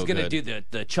sounds so good. He's going to do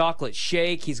the chocolate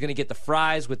shake. He's going to get the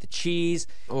fries with the cheese.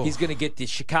 Oh. He's going to get the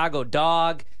Chicago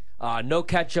dog. No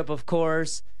ketchup, of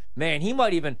course. Man, he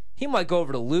might go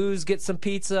over to Lou's, get some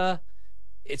pizza.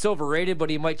 It's overrated, but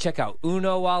he might check out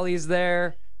Uno while he's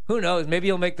there. Who knows? Maybe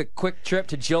he'll make the quick trip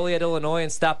to Joliet, Illinois,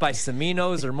 and stop by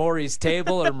Semino's or Maury's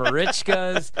Table or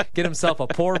Marichka's, get himself a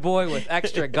poor boy with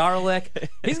extra garlic.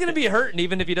 He's going to be hurting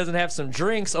even if he doesn't have some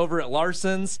drinks over at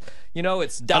Larson's. You know,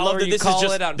 it's dollar you call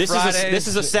it on Fridays. This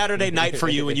is a Saturday night for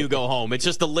you when you go home. It's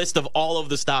just a list of all of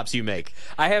the stops you make.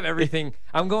 I have everything.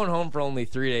 I'm going home for only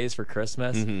 3 days for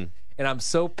Christmas, and I'm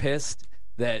so pissed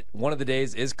that one of the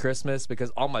days is Christmas because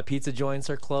all my pizza joints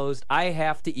are closed. I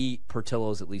have to eat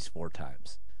Portillo's at least 4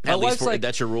 times. At least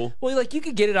that's your rule? Well, like, you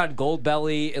could get it on Gold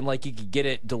Belly and, like, you could get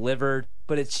it delivered,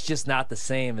 but it's just not the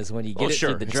same as when you get it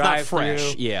through the drive-thru. It's not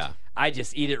fresh, yeah. I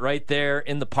just eat it right there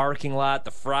in the parking lot.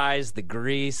 The fries, the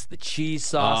grease, the cheese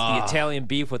sauce, the Italian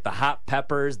beef with the hot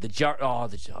peppers, the jar.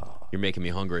 You're making me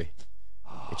hungry.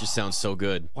 It just sounds so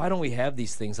good. Why don't we have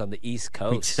these things on the East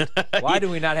Coast? Why do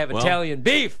we not have Italian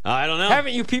beef? I don't know.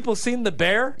 Haven't you people seen The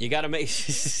Bear? You gotta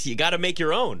make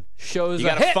your own. You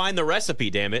gotta find the recipe,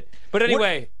 damn it. But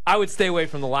anyway, I would stay away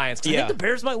from the Lions. I think the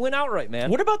Bears might win outright,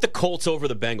 man. What about the Colts over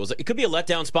the Bengals? It could be a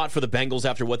letdown spot for the Bengals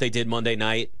after what they did Monday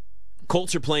night.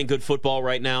 Colts are playing good football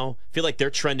right now. I feel like they're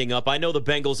trending up. I know the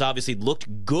Bengals obviously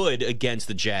looked good against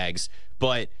the Jags,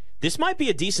 but this might be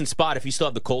a decent spot if you still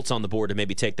have the Colts on the board to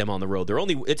maybe take them on the road.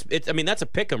 That's a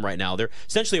pick 'em right now. They're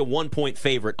essentially a 1-point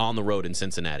favorite on the road in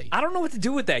Cincinnati. I don't know what to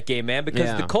do with that game, man,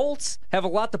 because the Colts have a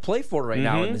lot to play for right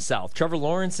now in the South. Trevor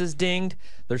Lawrence is dinged.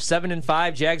 They're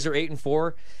 7-5. Jags are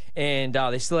 8-4, and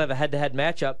they still have a head-to-head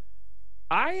matchup.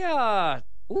 I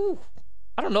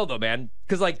don't know though, man,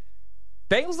 because like,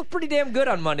 Bengals look pretty damn good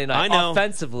on Monday night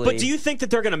offensively. But do you think that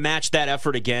they're going to match that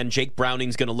effort again? Jake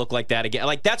Browning's going to look like that again?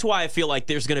 Like, that's why I feel like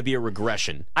there's going to be a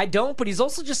regression. I don't, but he's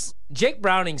also Jake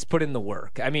Browning's put in the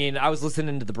work. I mean, I was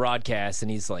listening to the broadcast, and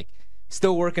he's like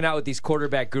still working out with these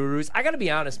quarterback gurus. I got to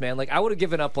be honest, man. Like, I would have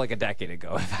given up like a decade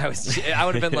ago if I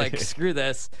would have been like, screw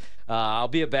this. I'll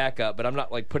be a backup, but I'm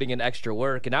not like putting in extra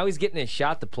work. And now he's getting his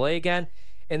shot to play again.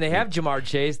 And they have Jamar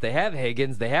Chase, they have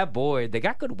Higgins, they have Boyd, they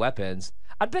got good weapons.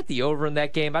 I'd bet the over in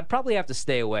that game. I'd probably have to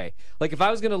stay away. Like, if I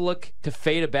was going to look to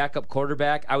fade a backup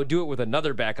quarterback, I would do it with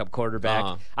another backup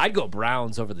quarterback. I'd go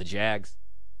Browns over the Jags.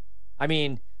 I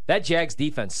mean, that Jags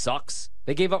defense sucks.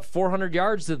 They gave up 400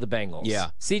 yards to the Bengals.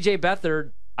 Yeah. C.J.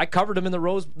 Beathard, I covered him in the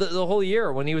Rose the whole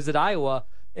year when he was at Iowa,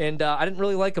 and I didn't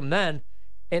really like him then.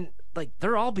 And, like,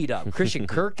 they're all beat up. Christian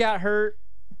Kirk got hurt.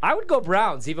 I would go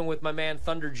Browns, even with my man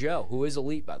Thunder Joe, who is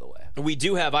elite, by the way. We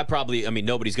do have,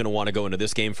 nobody's going to want to go into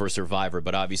this game for a survivor,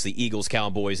 but obviously Eagles,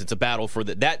 Cowboys, it's a battle for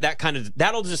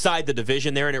that'll decide the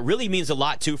division there, and it really means a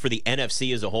lot, too, for the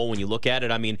NFC as a whole when you look at it.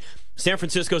 I mean, San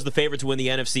Francisco's the favorite to win the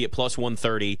NFC at plus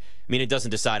 130. I mean, it doesn't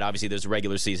decide, obviously, there's a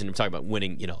regular season. I'm talking about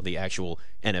winning, the actual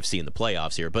NFC in the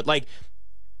playoffs here. But, like,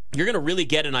 you're going to really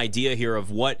get an idea here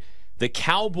of what the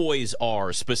Cowboys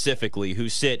are specifically, who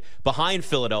sit behind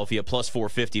Philadelphia plus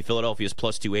 450, Philadelphia's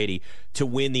plus 280 to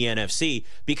win the NFC.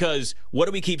 Because what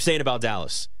do we keep saying about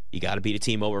Dallas? You got to beat a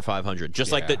team over 500,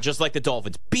 just like the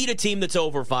Dolphins. Beat a team that's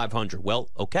over 500.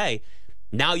 Well, okay,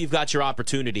 now you've got your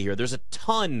opportunity here. There's a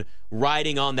ton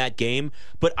riding on that game,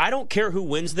 but I don't care who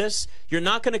wins this. You're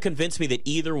not going to convince me that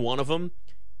either one of them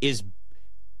is.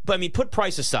 But, I mean, put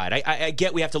Price aside. I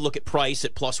get we have to look at Price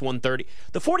at plus 130.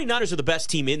 The 49ers are the best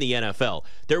team in the NFL.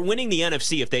 They're winning the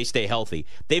NFC if they stay healthy.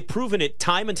 They've proven it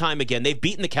time and time again. They've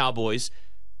beaten the Cowboys,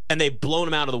 and they've blown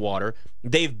them out of the water.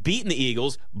 They've beaten the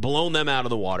Eagles, blown them out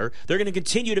of the water. They're going to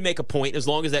continue to make a point as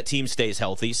long as that team stays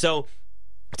healthy. So,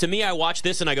 to me, I watch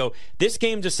this and I go, this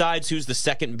game decides who's the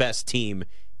second best team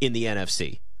in the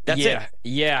NFC. That's it.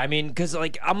 Yeah, I mean, because,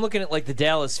 like, I'm looking at, like, the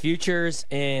Dallas futures,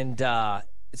 and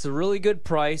it's a really good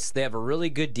price. They have a really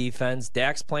good defense.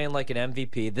 Dak's playing like an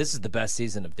MVP. This is the best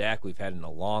season of Dak we've had in a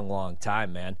long, long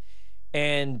time, man.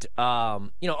 And,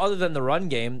 other than the run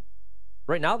game,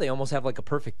 right now they almost have like a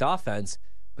perfect offense.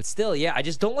 But still, yeah, I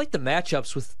just don't like the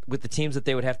matchups with the teams that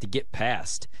they would have to get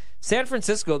past. San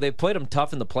Francisco, they've played them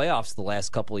tough in the playoffs the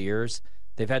last couple of years.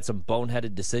 They've had some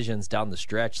boneheaded decisions down the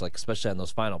stretch, like especially on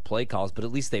those final play calls, but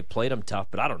at least they've played them tough.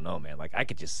 But I don't know, man. Like, I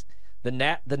could just the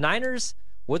Niners,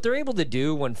 what they're able to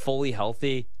do when fully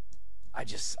healthy, I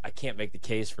can't make the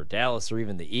case for Dallas or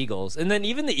even the Eagles. And then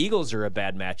even the Eagles are a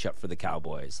bad matchup for the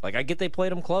Cowboys. Like, I get they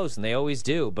played them close, and they always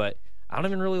do, but I don't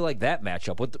even really like that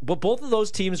matchup. What both of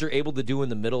those teams are able to do in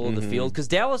the middle of the field, because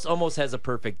Dallas almost has a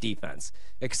perfect defense,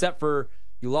 except for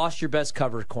you lost your best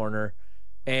cover corner,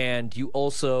 and you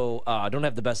also don't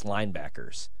have the best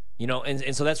linebackers.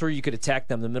 And so that's where you could attack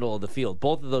them in the middle of the field.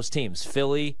 Both of those teams,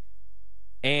 Philly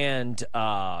and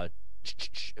San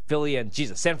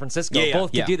Francisco,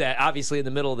 both can do that, obviously, in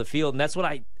the middle of the field, and that's what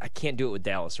I can't do it with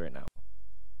Dallas right now.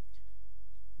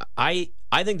 I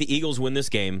think the Eagles win this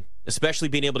game, especially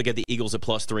being able to get the Eagles at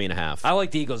plus 3.5. I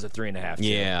like the Eagles at 3.5. Too.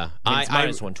 Yeah, it's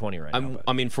minus 120 right now.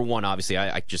 I mean, for one, obviously,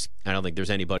 I don't think there's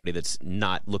anybody that's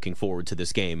not looking forward to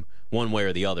this game, one way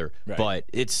or the other. Right. But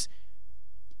it's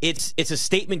a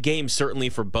statement game, certainly,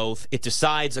 for both. It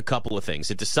decides a couple of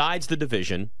things. It decides the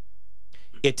division.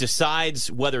 It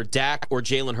decides whether Dak or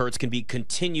Jalen Hurts can be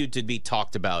continued to be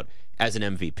talked about as an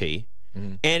MVP.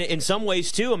 Mm-hmm. And in some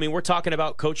ways, too, I mean, we're talking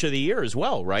about Coach of the Year as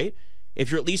well, right? If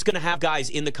you're at least going to have guys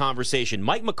in the conversation.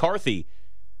 Mike McCarthy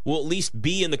will at least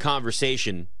be in the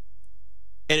conversation,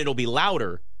 and it'll be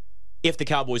louder if the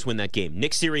Cowboys win that game.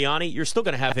 Nick Sirianni, you're still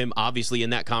going to have him, obviously, in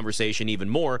that conversation even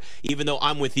more, even though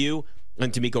I'm with you.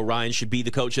 And D'Amico Ryan should be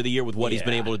the Coach of the Year with what he's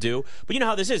been able to do. But you know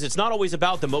how this is. It's not always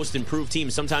about the most improved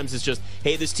team. Sometimes it's just,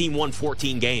 hey, this team won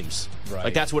 14 games. Right.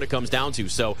 Like, that's what it comes down to.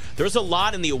 So there's a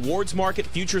lot in the awards market,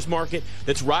 futures market,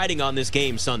 that's riding on this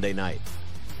game Sunday night.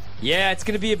 Yeah, it's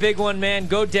going to be a big one, man.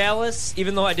 Go Dallas.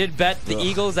 Even though I did bet the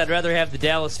Eagles, I'd rather have the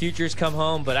Dallas futures come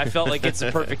home, but I felt like it's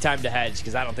the perfect time to hedge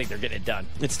because I don't think they're getting it done.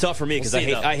 It's tough for me because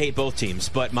I hate both teams,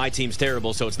 but my team's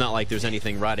terrible, so it's not like there's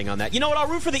anything riding on that. You know what? I'll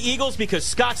root for the Eagles because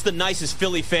Scott's the nicest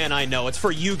Philly fan I know. It's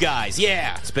for you guys.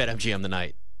 Yeah. It's BetMGM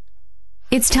tonight.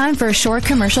 It's time for a short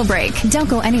commercial break. Don't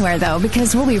go anywhere, though,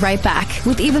 because we'll be right back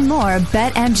with even more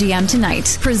BetMGM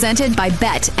Tonight, presented by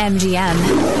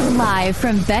BetMGM, live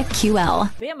from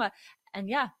BetQL.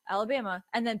 Alabama.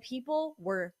 And then people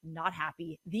were not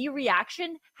happy. The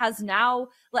reaction has now,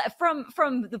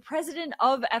 from the president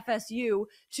of FSU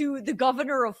to the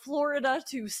governor of Florida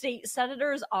to state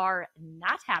senators, are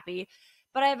not happy.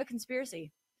 But I have a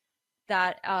conspiracy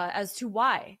that as to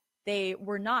why they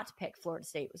were not picked. Florida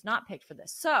State was not picked for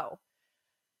this. So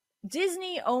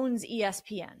Disney owns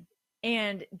ESPN,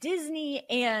 and Disney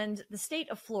and the state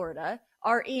of Florida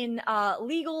are in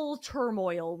legal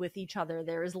turmoil with each other.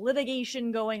 There is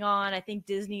litigation going on. I think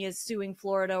Disney is suing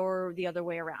Florida, or the other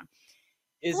way around.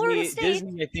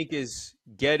 Disney, I think, is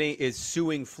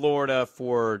suing Florida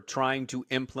for trying to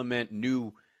implement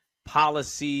new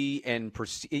policy and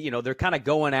they're kind of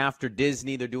going after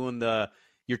Disney. They're doing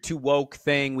you're too woke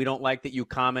thing. We don't like that you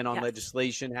comment on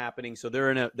legislation happening. So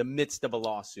they're in the midst of a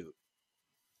lawsuit.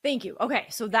 Thank you. Okay,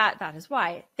 so that is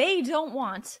why they don't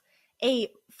want a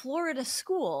Florida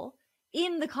school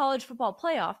in the college football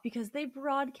playoff, because they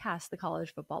broadcast the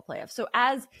college football playoff. So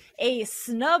as a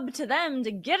snub to them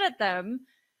to get at them,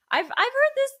 I've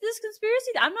heard this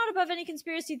conspiracy. I'm not above any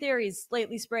conspiracy theories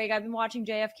lately, Sprague. I've been watching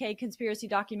JFK conspiracy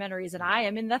documentaries, and I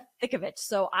am in the thick of it.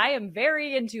 So I am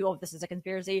very into, this is a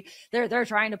conspiracy. They're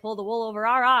trying to pull the wool over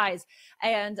our eyes.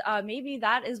 And maybe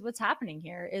that is what's happening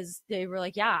here, is they were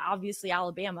like, yeah, obviously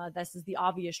Alabama, this is the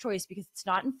obvious choice because it's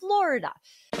not in Florida.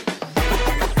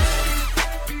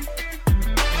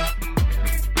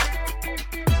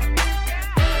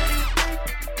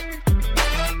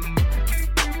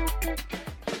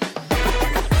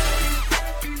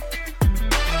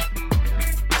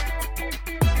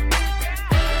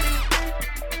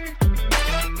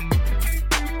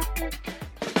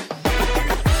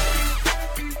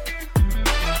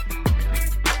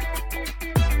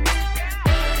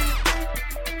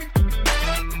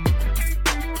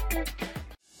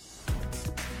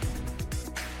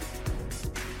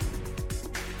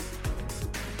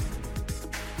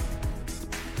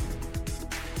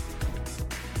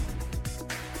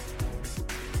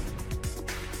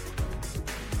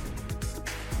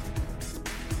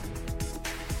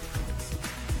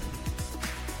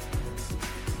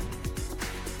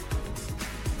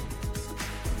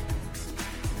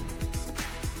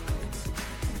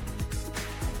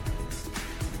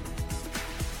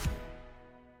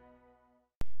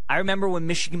 I remember when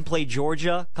Michigan played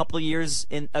Georgia a couple of years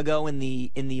ago in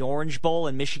the Orange Bowl,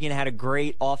 and Michigan had a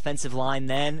great offensive line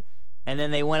then, and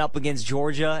then they went up against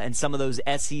Georgia and some of those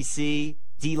SEC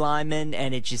D lineman,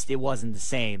 and it wasn't the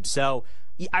same. So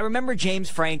I remember James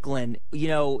Franklin,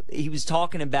 he was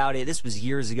talking about it. This was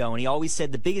years ago, and he always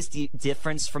said the biggest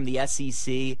difference from the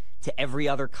SEC to every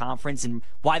other conference and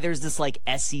why there's this like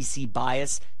SEC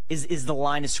bias is the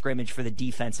line of scrimmage for the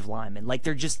defensive linemen. Like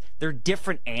they're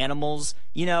different animals.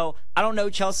 I don't know,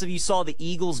 Chelsea, if you saw the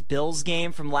Eagles-Bills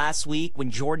game from last week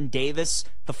when Jordan Davis,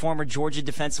 the former Georgia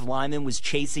defensive lineman, was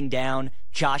chasing down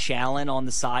Josh Allen on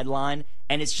the sideline,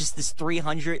 and it's just this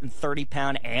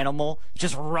 330-pound animal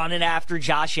just running after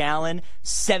Josh Allen,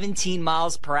 17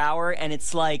 miles per hour, and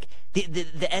it's like the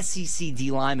SEC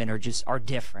D linemen are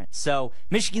different. So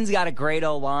Michigan's got a great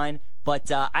O-line.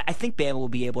 But I think Bama will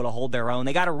be able to hold their own.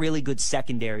 They got a really good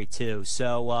secondary, too.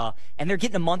 So, and they're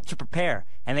getting a month to prepare.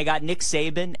 And they got Nick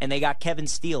Saban, and they got Kevin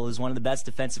Steele, who's one of the best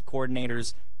defensive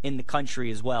coordinators in the country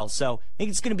as well. So I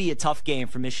think it's going to be a tough game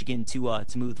for Michigan to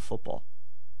move the football.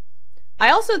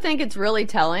 I also think it's really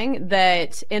telling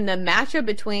that in the matchup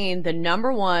between the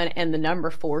number 1 and the number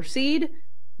 4 seed,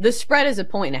 the spread is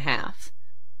 1.5.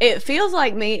 It feels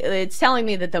like it's telling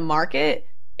me that the market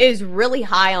is really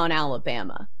high on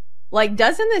Alabama. Like,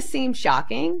 doesn't this seem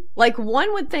shocking? Like,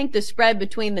 one would think the spread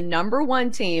between the number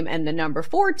 1 team and the number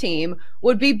 4 team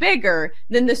would be bigger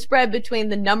than the spread between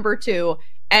the number 2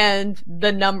 and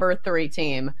the number 3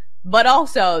 team. But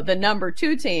also, the number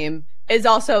 2 team is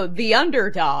also the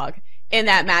underdog in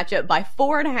that matchup by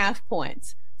 4.5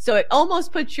 points. So it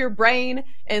almost puts your brain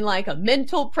in like a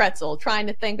mental pretzel trying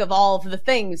to think of all of the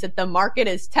things that the market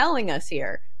is telling us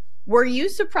here. Were you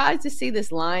surprised to see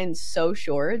this line so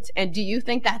short? And do you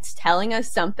think that's telling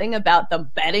us something about the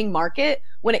betting market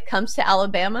when it comes to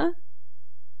Alabama?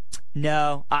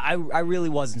 No, I really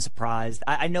wasn't surprised.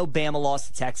 I know Bama lost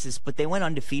to Texas, but they went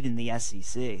undefeated in the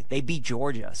SEC. They beat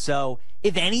Georgia. So,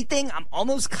 if anything, I'm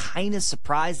almost kind of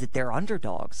surprised that they're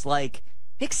underdogs. Like,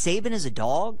 Nick Saban is a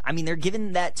dog. I mean, they're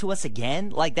giving that to us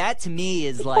again. Like, that to me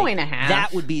is like, 1.5.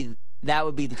 That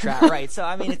would be the trap, right? So,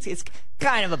 I mean, it's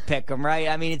kind of a pick 'em, right?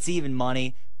 I mean, it's even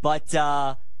money. But,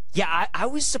 yeah, I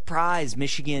was surprised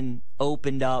Michigan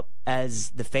opened up as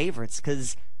the favorites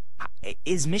because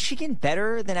is Michigan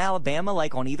better than Alabama,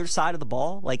 like, on either side of the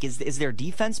ball? Like, is their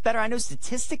defense better? I know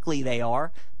statistically they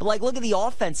are, but, like, look at the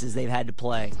offenses they've had to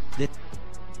play.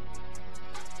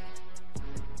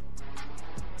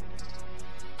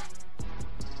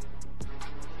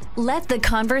 Let the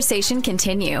conversation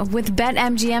continue with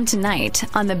BetMGM tonight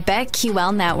on the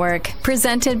BetQL network,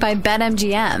 presented by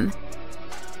BetMGM.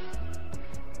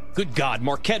 Good God,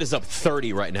 Marquette is up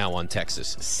 30 right now on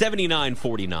Texas.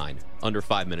 79-49, under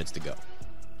 5 minutes to go.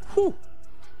 Whew.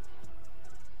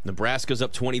 Nebraska's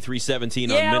up 23-17 on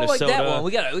Minnesota. I like that one.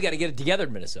 We got to get it together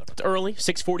in Minnesota. It's early,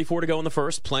 6:44 to go in the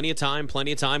first. Plenty of time.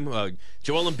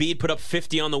 Joel Embiid put up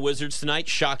 50 on the Wizards tonight.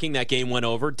 Shocking, that game went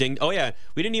over. Ding. Oh, yeah,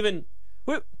 we didn't even...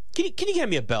 Can you hand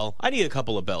me a bell? I need a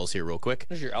couple of bells here real quick.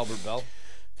 There's your Albert Bell.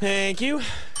 Thank you.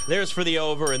 There's for the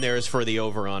over, and there's for the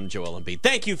over on Joel Embiid.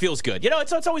 Thank you. Feels good.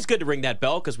 It's always good to ring that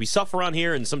bell because we suffer on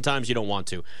here, and sometimes you don't want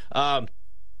to.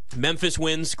 Memphis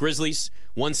wins. Grizzlies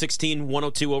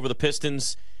 116-102 over the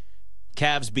Pistons.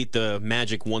 Cavs beat the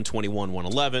Magic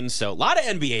 121-111. So a lot of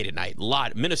NBA tonight. A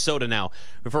lot. Minnesota now.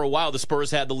 For a while, the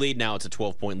Spurs had the lead. Now it's a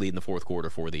 12-point lead in the fourth quarter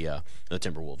for the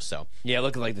Timberwolves. So yeah,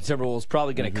 looking like the Timberwolves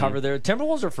probably going to cover there.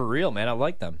 Timberwolves are for real, man. I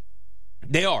like them.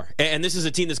 They are. And this is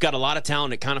a team that's got a lot of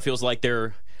talent. It kind of feels like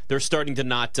they're starting to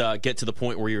not get to the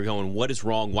point where you're going, what is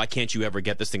wrong? Why can't you ever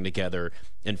get this thing together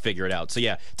and figure it out? So,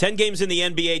 yeah, 10 games in the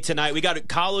NBA tonight. We got a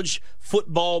college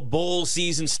football bowl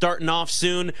season starting off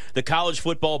soon. The College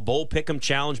Football Bowl Pick'em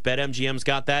Challenge. BetMGM's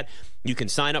got that. You can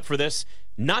sign up for this.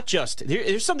 Not just –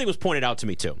 here's something that was pointed out to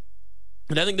me, too.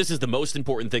 And I think this is the most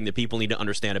important thing that people need to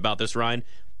understand about this, Ryan.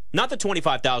 Not the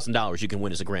 $25,000 you can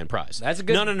win as a grand prize. That's a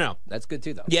good. No. That's good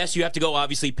too, though. Yes, you have to go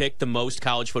obviously pick the most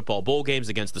college football bowl games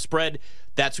against the spread.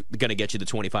 That's going to get you the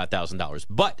 $25,000.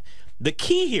 But the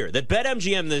key here that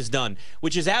BetMGM has done,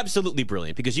 which is absolutely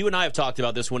brilliant, because you and I have talked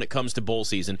about this when it comes to bowl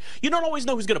season. You don't always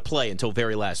know who's going to play until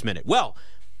very last minute. Well,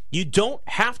 you don't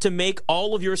have to make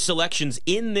all of your selections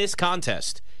in this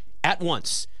contest at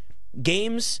once.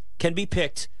 Games can be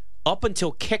picked up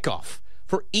until kickoff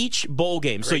for each bowl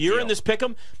game. So you're in this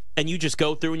pick'em. And you just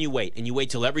go through and you wait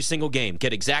till every single game.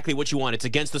 Get exactly what you want. It's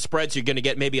against the spread, so you're going to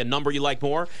get maybe a number you like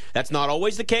more. That's not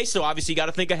always the case, so obviously you got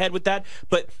to think ahead with that.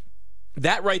 But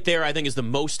that right there, I think, is the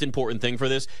most important thing for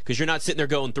this, because you're not sitting there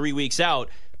going 3 weeks out.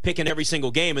 picking every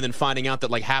single game and then finding out that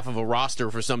like half of a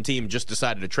roster for some team just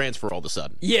decided to transfer all of a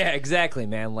sudden. Yeah, exactly,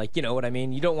 man. Like, you know what I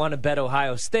mean? You don't want to bet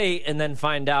Ohio State and then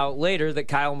find out later that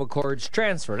Kyle McCord's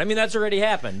transferred. I mean, that's already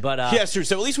happened, but yes, sir.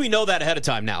 So at least we know that ahead of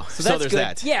time now. So there's good.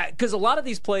 that. Yeah, because a lot of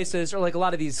these places, or like a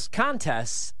lot of these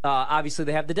contests, obviously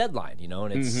they have the deadline, you know,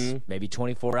 and it's maybe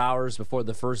 24 hours before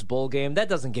the first bowl game. That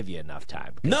doesn't give you enough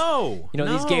time. No. You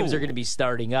know, these games are going to be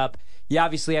starting up. You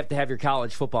obviously have to have your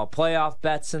college football playoff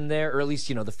bets in there, or at least,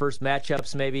 you know, the first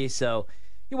matchups maybe. So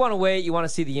you want to wait. You want to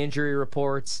see the injury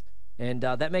reports. And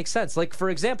that makes sense. Like, for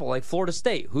example, like Florida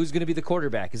State, who's going to be the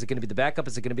quarterback? Is it going to be the backup?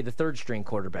 Is it going to be the third-string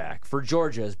quarterback? For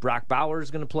Georgia, is Brock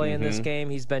Bowers going to play in this game?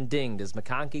 He's been dinged. Is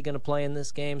McConkey going to play in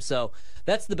this game? So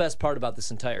that's the best part about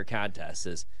this entire contest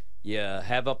is you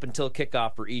have up until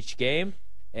kickoff for each game.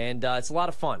 And it's a lot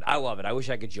of fun. I love it. I wish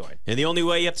I could join. And the only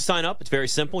way you have to sign up, it's very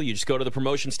simple. You just go to the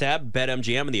promotions tab,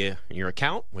 BetMGM in your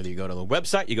account. Whether you go to the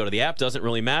website, you go to the app, doesn't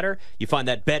really matter. You find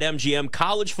that BetMGM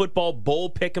College Football Bowl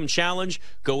Pick'em Challenge.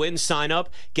 Go in, sign up,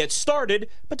 get started,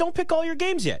 but don't pick all your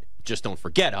games yet. Just don't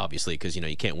forget, obviously, because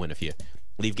you can't win if you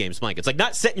leave games blank. It's like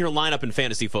not setting your lineup in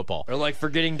fantasy football. Or like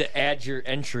forgetting to add your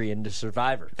entry into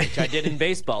Survivor, which I did in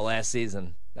baseball last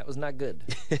season. That was not good.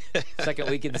 Second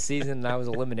week of the season, and I was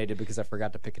eliminated because I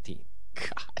forgot to pick a team.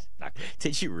 God. Not good.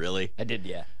 Did you really? I did,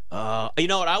 yeah. You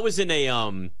know what? I was in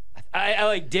a... I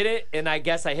like did it, and I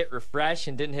guess I hit refresh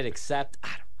and didn't hit accept. I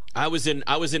don't know. I was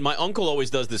in, my uncle always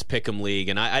does this pick'em league,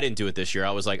 and I didn't do it this year.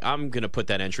 I was like, I'm going to put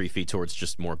that entry fee towards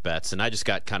just more bets, and I just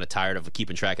got kind of tired of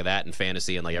keeping track of that and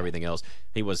fantasy and like everything else.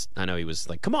 I know he was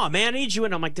like, come on, man, I need you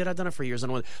in. I'm like, I've done it for years.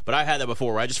 But I had that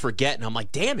before where I just forget, and I'm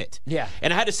like, damn it. Yeah.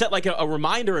 And I had to set like a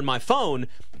reminder in my phone.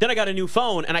 Then I got a new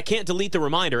phone, and I can't delete the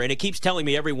reminder, and it keeps telling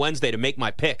me every Wednesday to make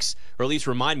my picks, or at least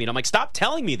remind me. And I'm like, stop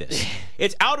telling me this.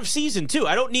 It's out of season, too.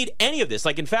 I don't need any of this.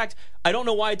 Like, in fact, I don't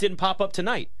know why it didn't pop up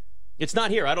tonight. It's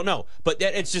not here. I don't know. But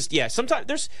it's just, yeah,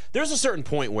 sometimes there's a certain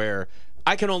point where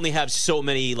I can only have so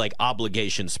many, like,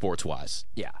 obligations sports-wise.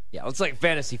 Yeah. It's like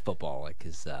fantasy football, like,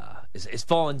 is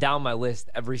falling down my list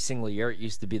every single year. It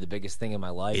used to be the biggest thing in my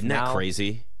life. Isn't that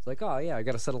crazy? It's like, oh, yeah, I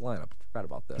got to set a lineup. I forgot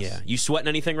about this. Yeah. You sweating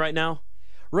anything right now?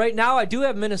 Right now, I do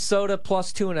have Minnesota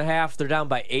plus 2.5. They're down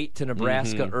by 8 to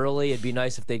Nebraska early. It'd be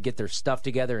nice if they'd get their stuff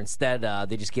together. Instead,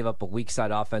 they just gave up a weak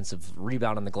side offensive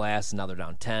rebound on the glass, and now they're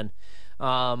down 10.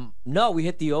 No, we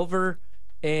hit the over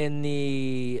in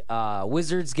the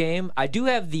Wizards game. I do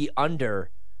have the under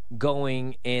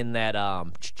going in that.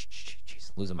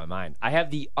 Jeez, losing my mind. I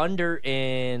have the under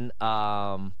in.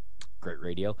 Great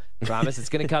radio. Promise it's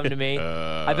going to come to me.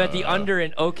 I bet the under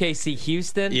in OKC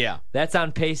Houston. Yeah. That's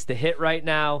on pace to hit right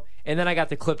now. And then I got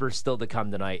the Clippers still to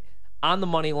come tonight. On the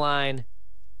money line.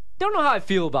 Don't know how I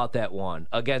feel about that one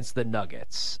against the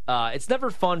Nuggets. It's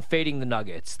never fun fading the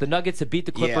Nuggets. The Nuggets have beat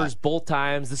the Clippers both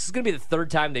times. This is going to be the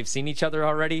third time they've seen each other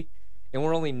already. And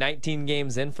we're only 19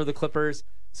 games in for the Clippers.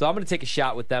 So I'm going to take a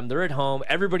shot with them. They're at home.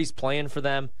 Everybody's playing for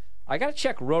them. I got to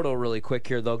check Roto really quick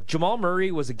here, though. Jamal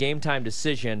Murray was a game-time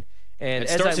decision. And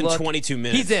it starts in 22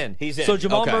 minutes. He's in. So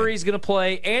Jamal Murray's going to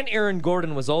play, and Aaron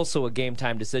Gordon was also a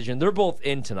game-time decision. They're both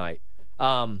in tonight.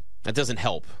 That doesn't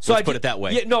help. So Let's put it that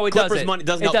way. Yeah, no, it Clippers doesn't.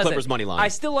 Doesn't help Clippers money line. I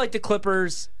still like the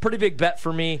Clippers. Pretty big bet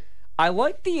for me. I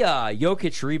like the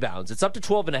Jokic rebounds. It's up to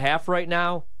 12.5 right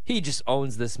now. He just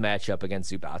owns this matchup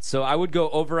against Zubac. So I would go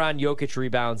over on Jokic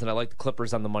rebounds, and I like the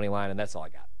Clippers on the money line, and that's all I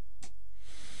got.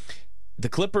 The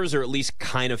Clippers are at least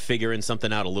kind of figuring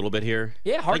something out a little bit here.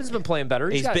 Yeah, Harden's been playing better.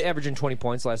 He's got averaging 20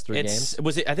 points last 3 games.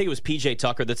 I think it was PJ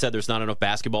Tucker that said there's not enough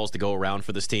basketballs to go around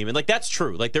for this team. And, like, that's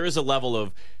true. Like, there is a level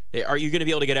of, are you going to be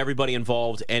able to get everybody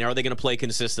involved, and are they going to play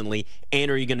consistently,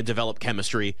 and are you going to develop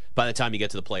chemistry by the time you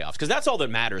get to the playoffs? Because that's all that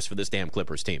matters for this damn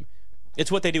Clippers team.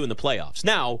 It's what they do in the playoffs.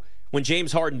 Now, when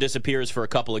James Harden disappears for a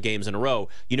couple of games in a row,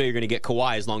 you know you're going to get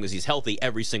Kawhi as long as he's healthy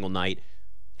every single night.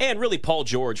 And really Paul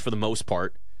George for the most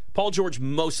part. Paul George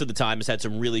most of the time has had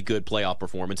some really good playoff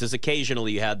performances.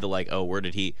 Occasionally you had the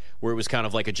where it was kind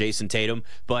of like a Jason Tatum.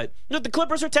 But the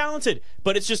Clippers are talented.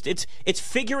 But it's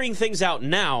figuring things out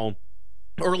now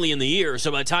early in the year.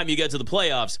 So by the time you get to the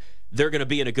playoffs, they're going to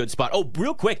be in a good spot. Oh,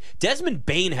 real quick, Desmond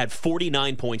Bane had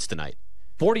 49 points tonight.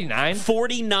 49?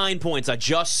 49 points. I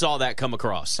just saw that come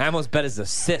across. I almost bet his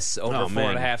assists over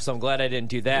 4.5, so I'm glad I didn't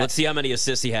do that. Let's see how many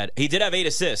assists he had. He did have 8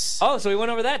 assists. Oh, so he went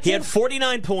over that, too? He had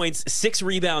 49 points, 6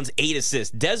 rebounds, 8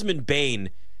 assists. Desmond Bane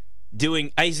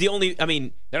he's the only, I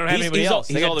mean... They don't have anybody else.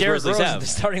 He's all the Grizzlies have. In the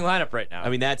starting lineup right now.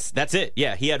 I mean, that's it.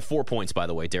 Yeah, he had 4 points, by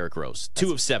the way, Derrick Rose.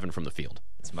 2 of 7 from the field.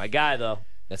 That's my guy, though.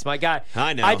 That's my guy.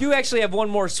 I know. I do actually have one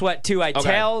more sweat, too. I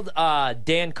tailed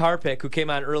Dan Karpik, who came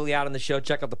on early on in the show.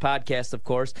 Check out the podcast, of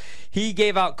course. He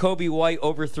gave out Kobe White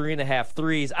over 3.5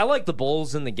 threes. I like the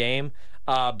Bulls in the game,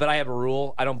 but I have a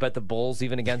rule. I don't bet the Bulls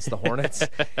even against the Hornets.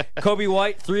 Kobe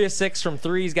White, 3 of 6 from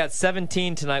three. He's got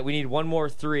 17 tonight. We need one more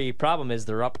three. Problem is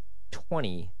they're up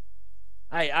 20.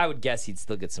 I would guess he'd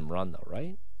still get some run, though,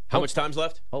 right? How much time's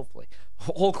left? Hopefully.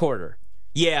 Whole quarter.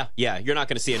 Yeah. You're not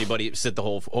going to see anybody sit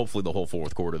hopefully the whole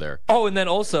fourth quarter there. Oh, and then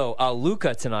also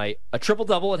Luka tonight, a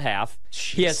triple-double at half.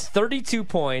 Jeez. He has 32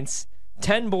 points,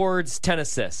 10 boards, 10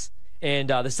 assists. And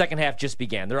the second half just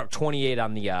began. They're up 28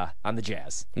 on the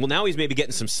Jazz. Well, now he's maybe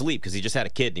getting some sleep because he just had a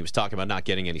kid and he was talking about not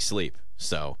getting any sleep.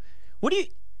 So,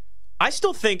 I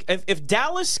still think if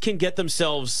Dallas can get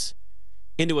themselves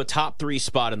into a top 3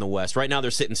 spot in the West, right now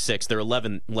they're sitting 6th. They're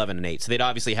 11-8. So they'd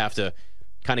obviously have to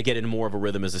kind of get into more of a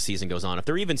rhythm as the season goes on. If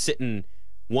they're even sitting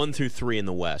 1 through 3 in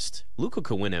the West, Luka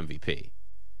could win MVP.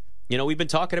 You know, we've been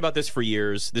talking about this for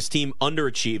years. This team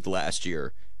underachieved last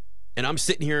year. And I'm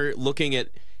sitting here looking at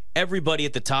everybody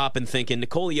at the top and thinking,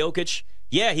 Nikola Jokic,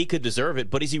 yeah, he could deserve it,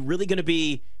 but is he really going to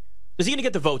be... Is he going to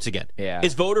get the votes again? Yeah.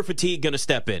 Is voter fatigue going to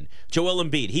step in? Joel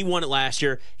Embiid, he won it last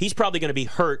year. He's probably going to be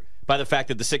hurt by the fact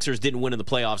that the Sixers didn't win in the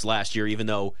playoffs last year, even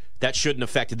though that shouldn't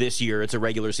affect this year. It's a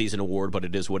regular season award, but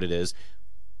it is what it is.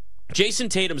 Jason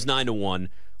Tatum's 9-1.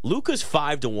 Luka's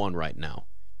 5-1 right now.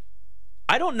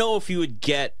 I don't know if you would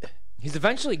get... He's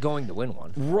eventually going to win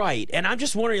one. Right. And I'm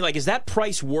just wondering, is that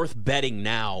price worth betting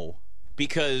now?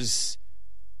 Because...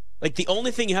 the only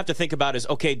thing you have to think about is,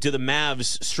 okay, do the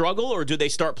Mavs struggle or do they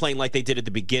start playing like they did at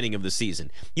the beginning of the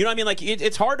season? You know what I mean?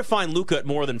 It's hard to find Luka at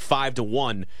more than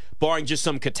 5-1, barring just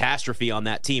some catastrophe on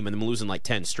that team and them losing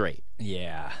 10 straight.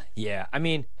 Yeah. I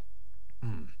mean,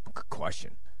 good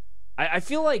question. I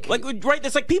feel like right.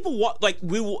 It's people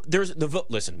there's the vote.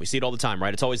 Listen, we see it all the time,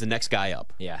 right? It's always the next guy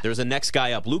up. Yeah. There's a next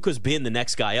guy up. Luka's been the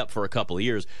next guy up for a couple of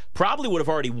years. Probably would have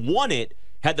already won it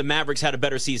had the Mavericks had a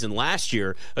better season last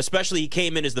year, especially he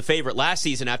came in as the favorite last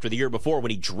season after the year before when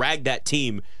he dragged that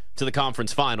team to the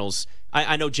conference finals.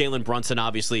 I know Jalen Brunson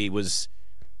obviously was...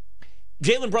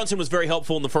 Jalen Brunson was very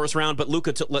helpful in the first round, but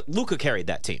Luka carried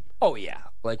that team. Oh, yeah.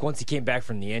 Once he came back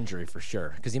from the injury, for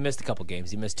sure. Because he missed a couple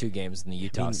games. He missed 2 games in the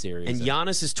Utah series. And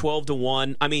Giannis is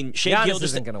 12-1. I mean, Giannis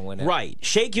isn't going to win it. Right.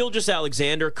 Shai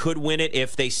Gilgeous-Alexander could win it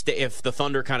if the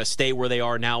Thunder kind of stay where they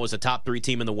are now as a top 3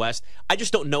 team in the West. I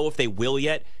just don't know if they will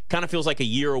yet. Kind of feels like a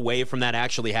year away from that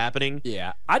actually happening.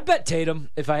 Yeah. I'd bet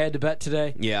Tatum if I had to bet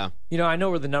today. Yeah. I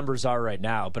know where the numbers are right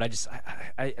now, but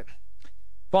I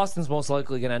Boston's most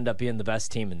likely going to end up being the best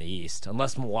team in the East,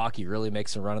 unless Milwaukee really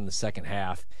makes a run in the second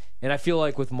half. And I feel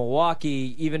like with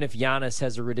Milwaukee, even if Giannis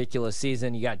has a ridiculous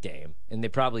season, you got Dame, and they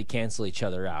probably cancel each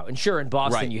other out. And sure, in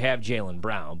Boston, you have Jaylen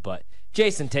Brown, but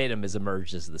Jason Tatum has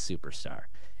emerged as the superstar.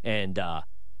 And,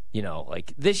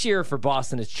 this year for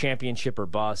Boston, it's championship or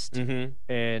bust. Mm-hmm.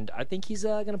 And I think he's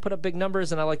going to put up big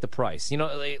numbers, and I like the price.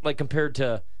 Compared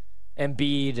to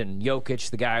Embiid and Jokic,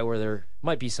 the guy where there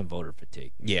might be some voter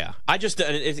fatigue. Yeah.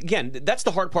 Again, that's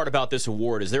the hard part about this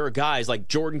award is there are guys like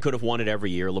Jordan could have won it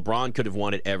every year. LeBron could have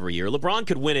won it every year. LeBron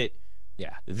could win it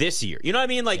this year. You know what I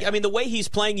mean? I mean, the way he's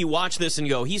playing, you watch this and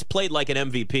go, he's played like an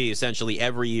MVP essentially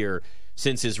every year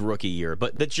since his rookie year.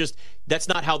 But that's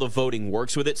not how the voting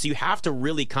works with it. So you have to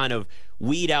really kind of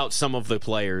weed out some of the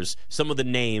players, some of the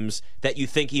names that you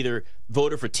think either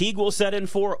voter fatigue will set in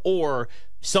for or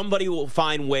somebody will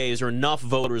find ways or enough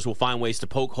voters will find ways to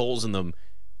poke holes in them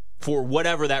for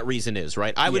whatever that reason is,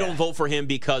 right? I don't vote for him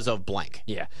because of blank.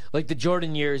 Yeah. Like the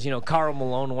Jordan years, Karl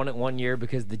Malone won it one year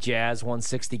because the Jazz won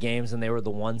 60 games and they were the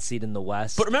 1 seed in the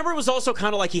West. But remember, it was also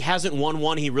kind of like he hasn't won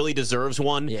one, he really deserves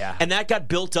one. Yeah. And that got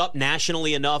built up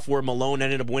nationally enough where Malone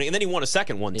ended up winning. And then he won a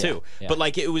second one, too. Yeah.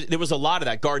 But there was a lot of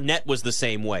that. Garnett was the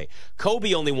same way.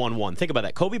 Kobe only won one. Think about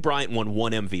that. Kobe Bryant won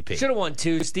 1 MVP. Should have won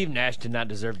 2. Steve Nash did not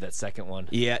deserve that second one.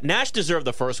 Yeah, Nash deserved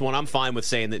the first one. I'm fine with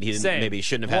saying that he maybe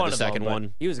shouldn't have had the second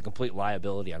one. He was a complete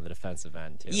liability on the defensive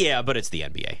end, too. Yeah, but it's the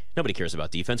NBA. Nobody cares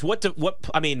about defense.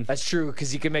 That's true,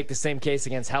 because you can make the same case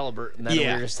against Halliburton. Then we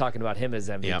were just talking about him as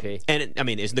MVP. Yeah.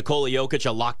 And, is Nikola Jokic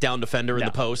a lockdown defender in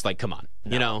the post? Come on.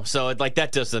 No. So,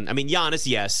 that doesn't... Giannis,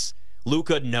 yes.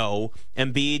 Luka, no.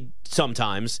 Embiid,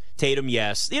 sometimes. Tatum,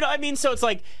 yes. So it's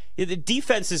the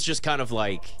defense is just kind of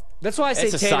That's why I say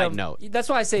Tatum. Tatum. Side note. That's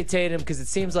why I say Tatum, because it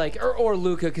seems like, or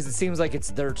Luka, because it seems like it's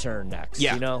their turn next.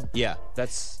 Yeah. Yeah.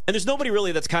 And there's nobody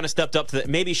really that's kind of stepped up to that.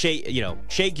 Maybe Shai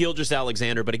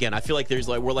Gilgeous-Alexander, but again, I feel like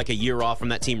we're a year off from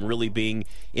that team really being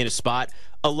in a spot.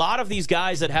 a lot of these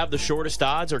guys that have the shortest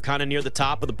odds are kind of near the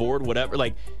top of the board, whatever.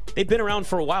 Like, they've been around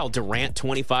for a while. Durant,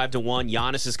 25-1.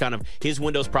 Giannis is kind of, his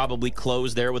window's probably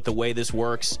closed there with the way this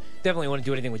works. Definitely want to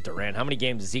do anything with Durant. How many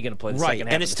games is he going to play the second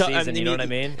half of the season? You know what I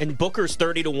mean? And Booker's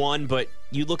 30-1, but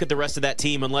you look at the rest of that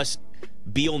team, unless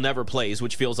Beal never plays,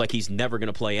 which feels like he's never going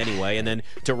to play anyway, and then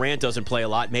Durant doesn't play a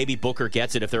lot. Maybe Booker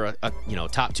gets it if they're a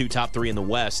top 2, top 3 in the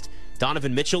West.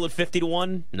 Donovan Mitchell at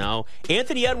 50-1? No.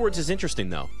 Anthony Edwards is interesting,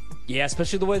 though. Yeah,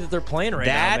 especially the way that they're playing right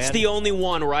now, That's the only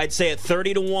one where I'd say at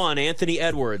 30-1, Anthony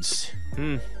Edwards.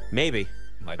 Maybe.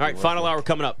 All right, final hour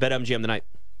coming up. BetMGM tonight.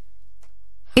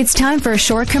 It's time for a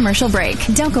short commercial break.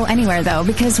 Don't go anywhere, though,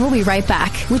 because we'll be right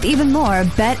back with even more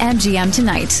BetMGM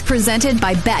Tonight, presented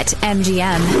by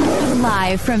BetMGM,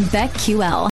 live from BetQL.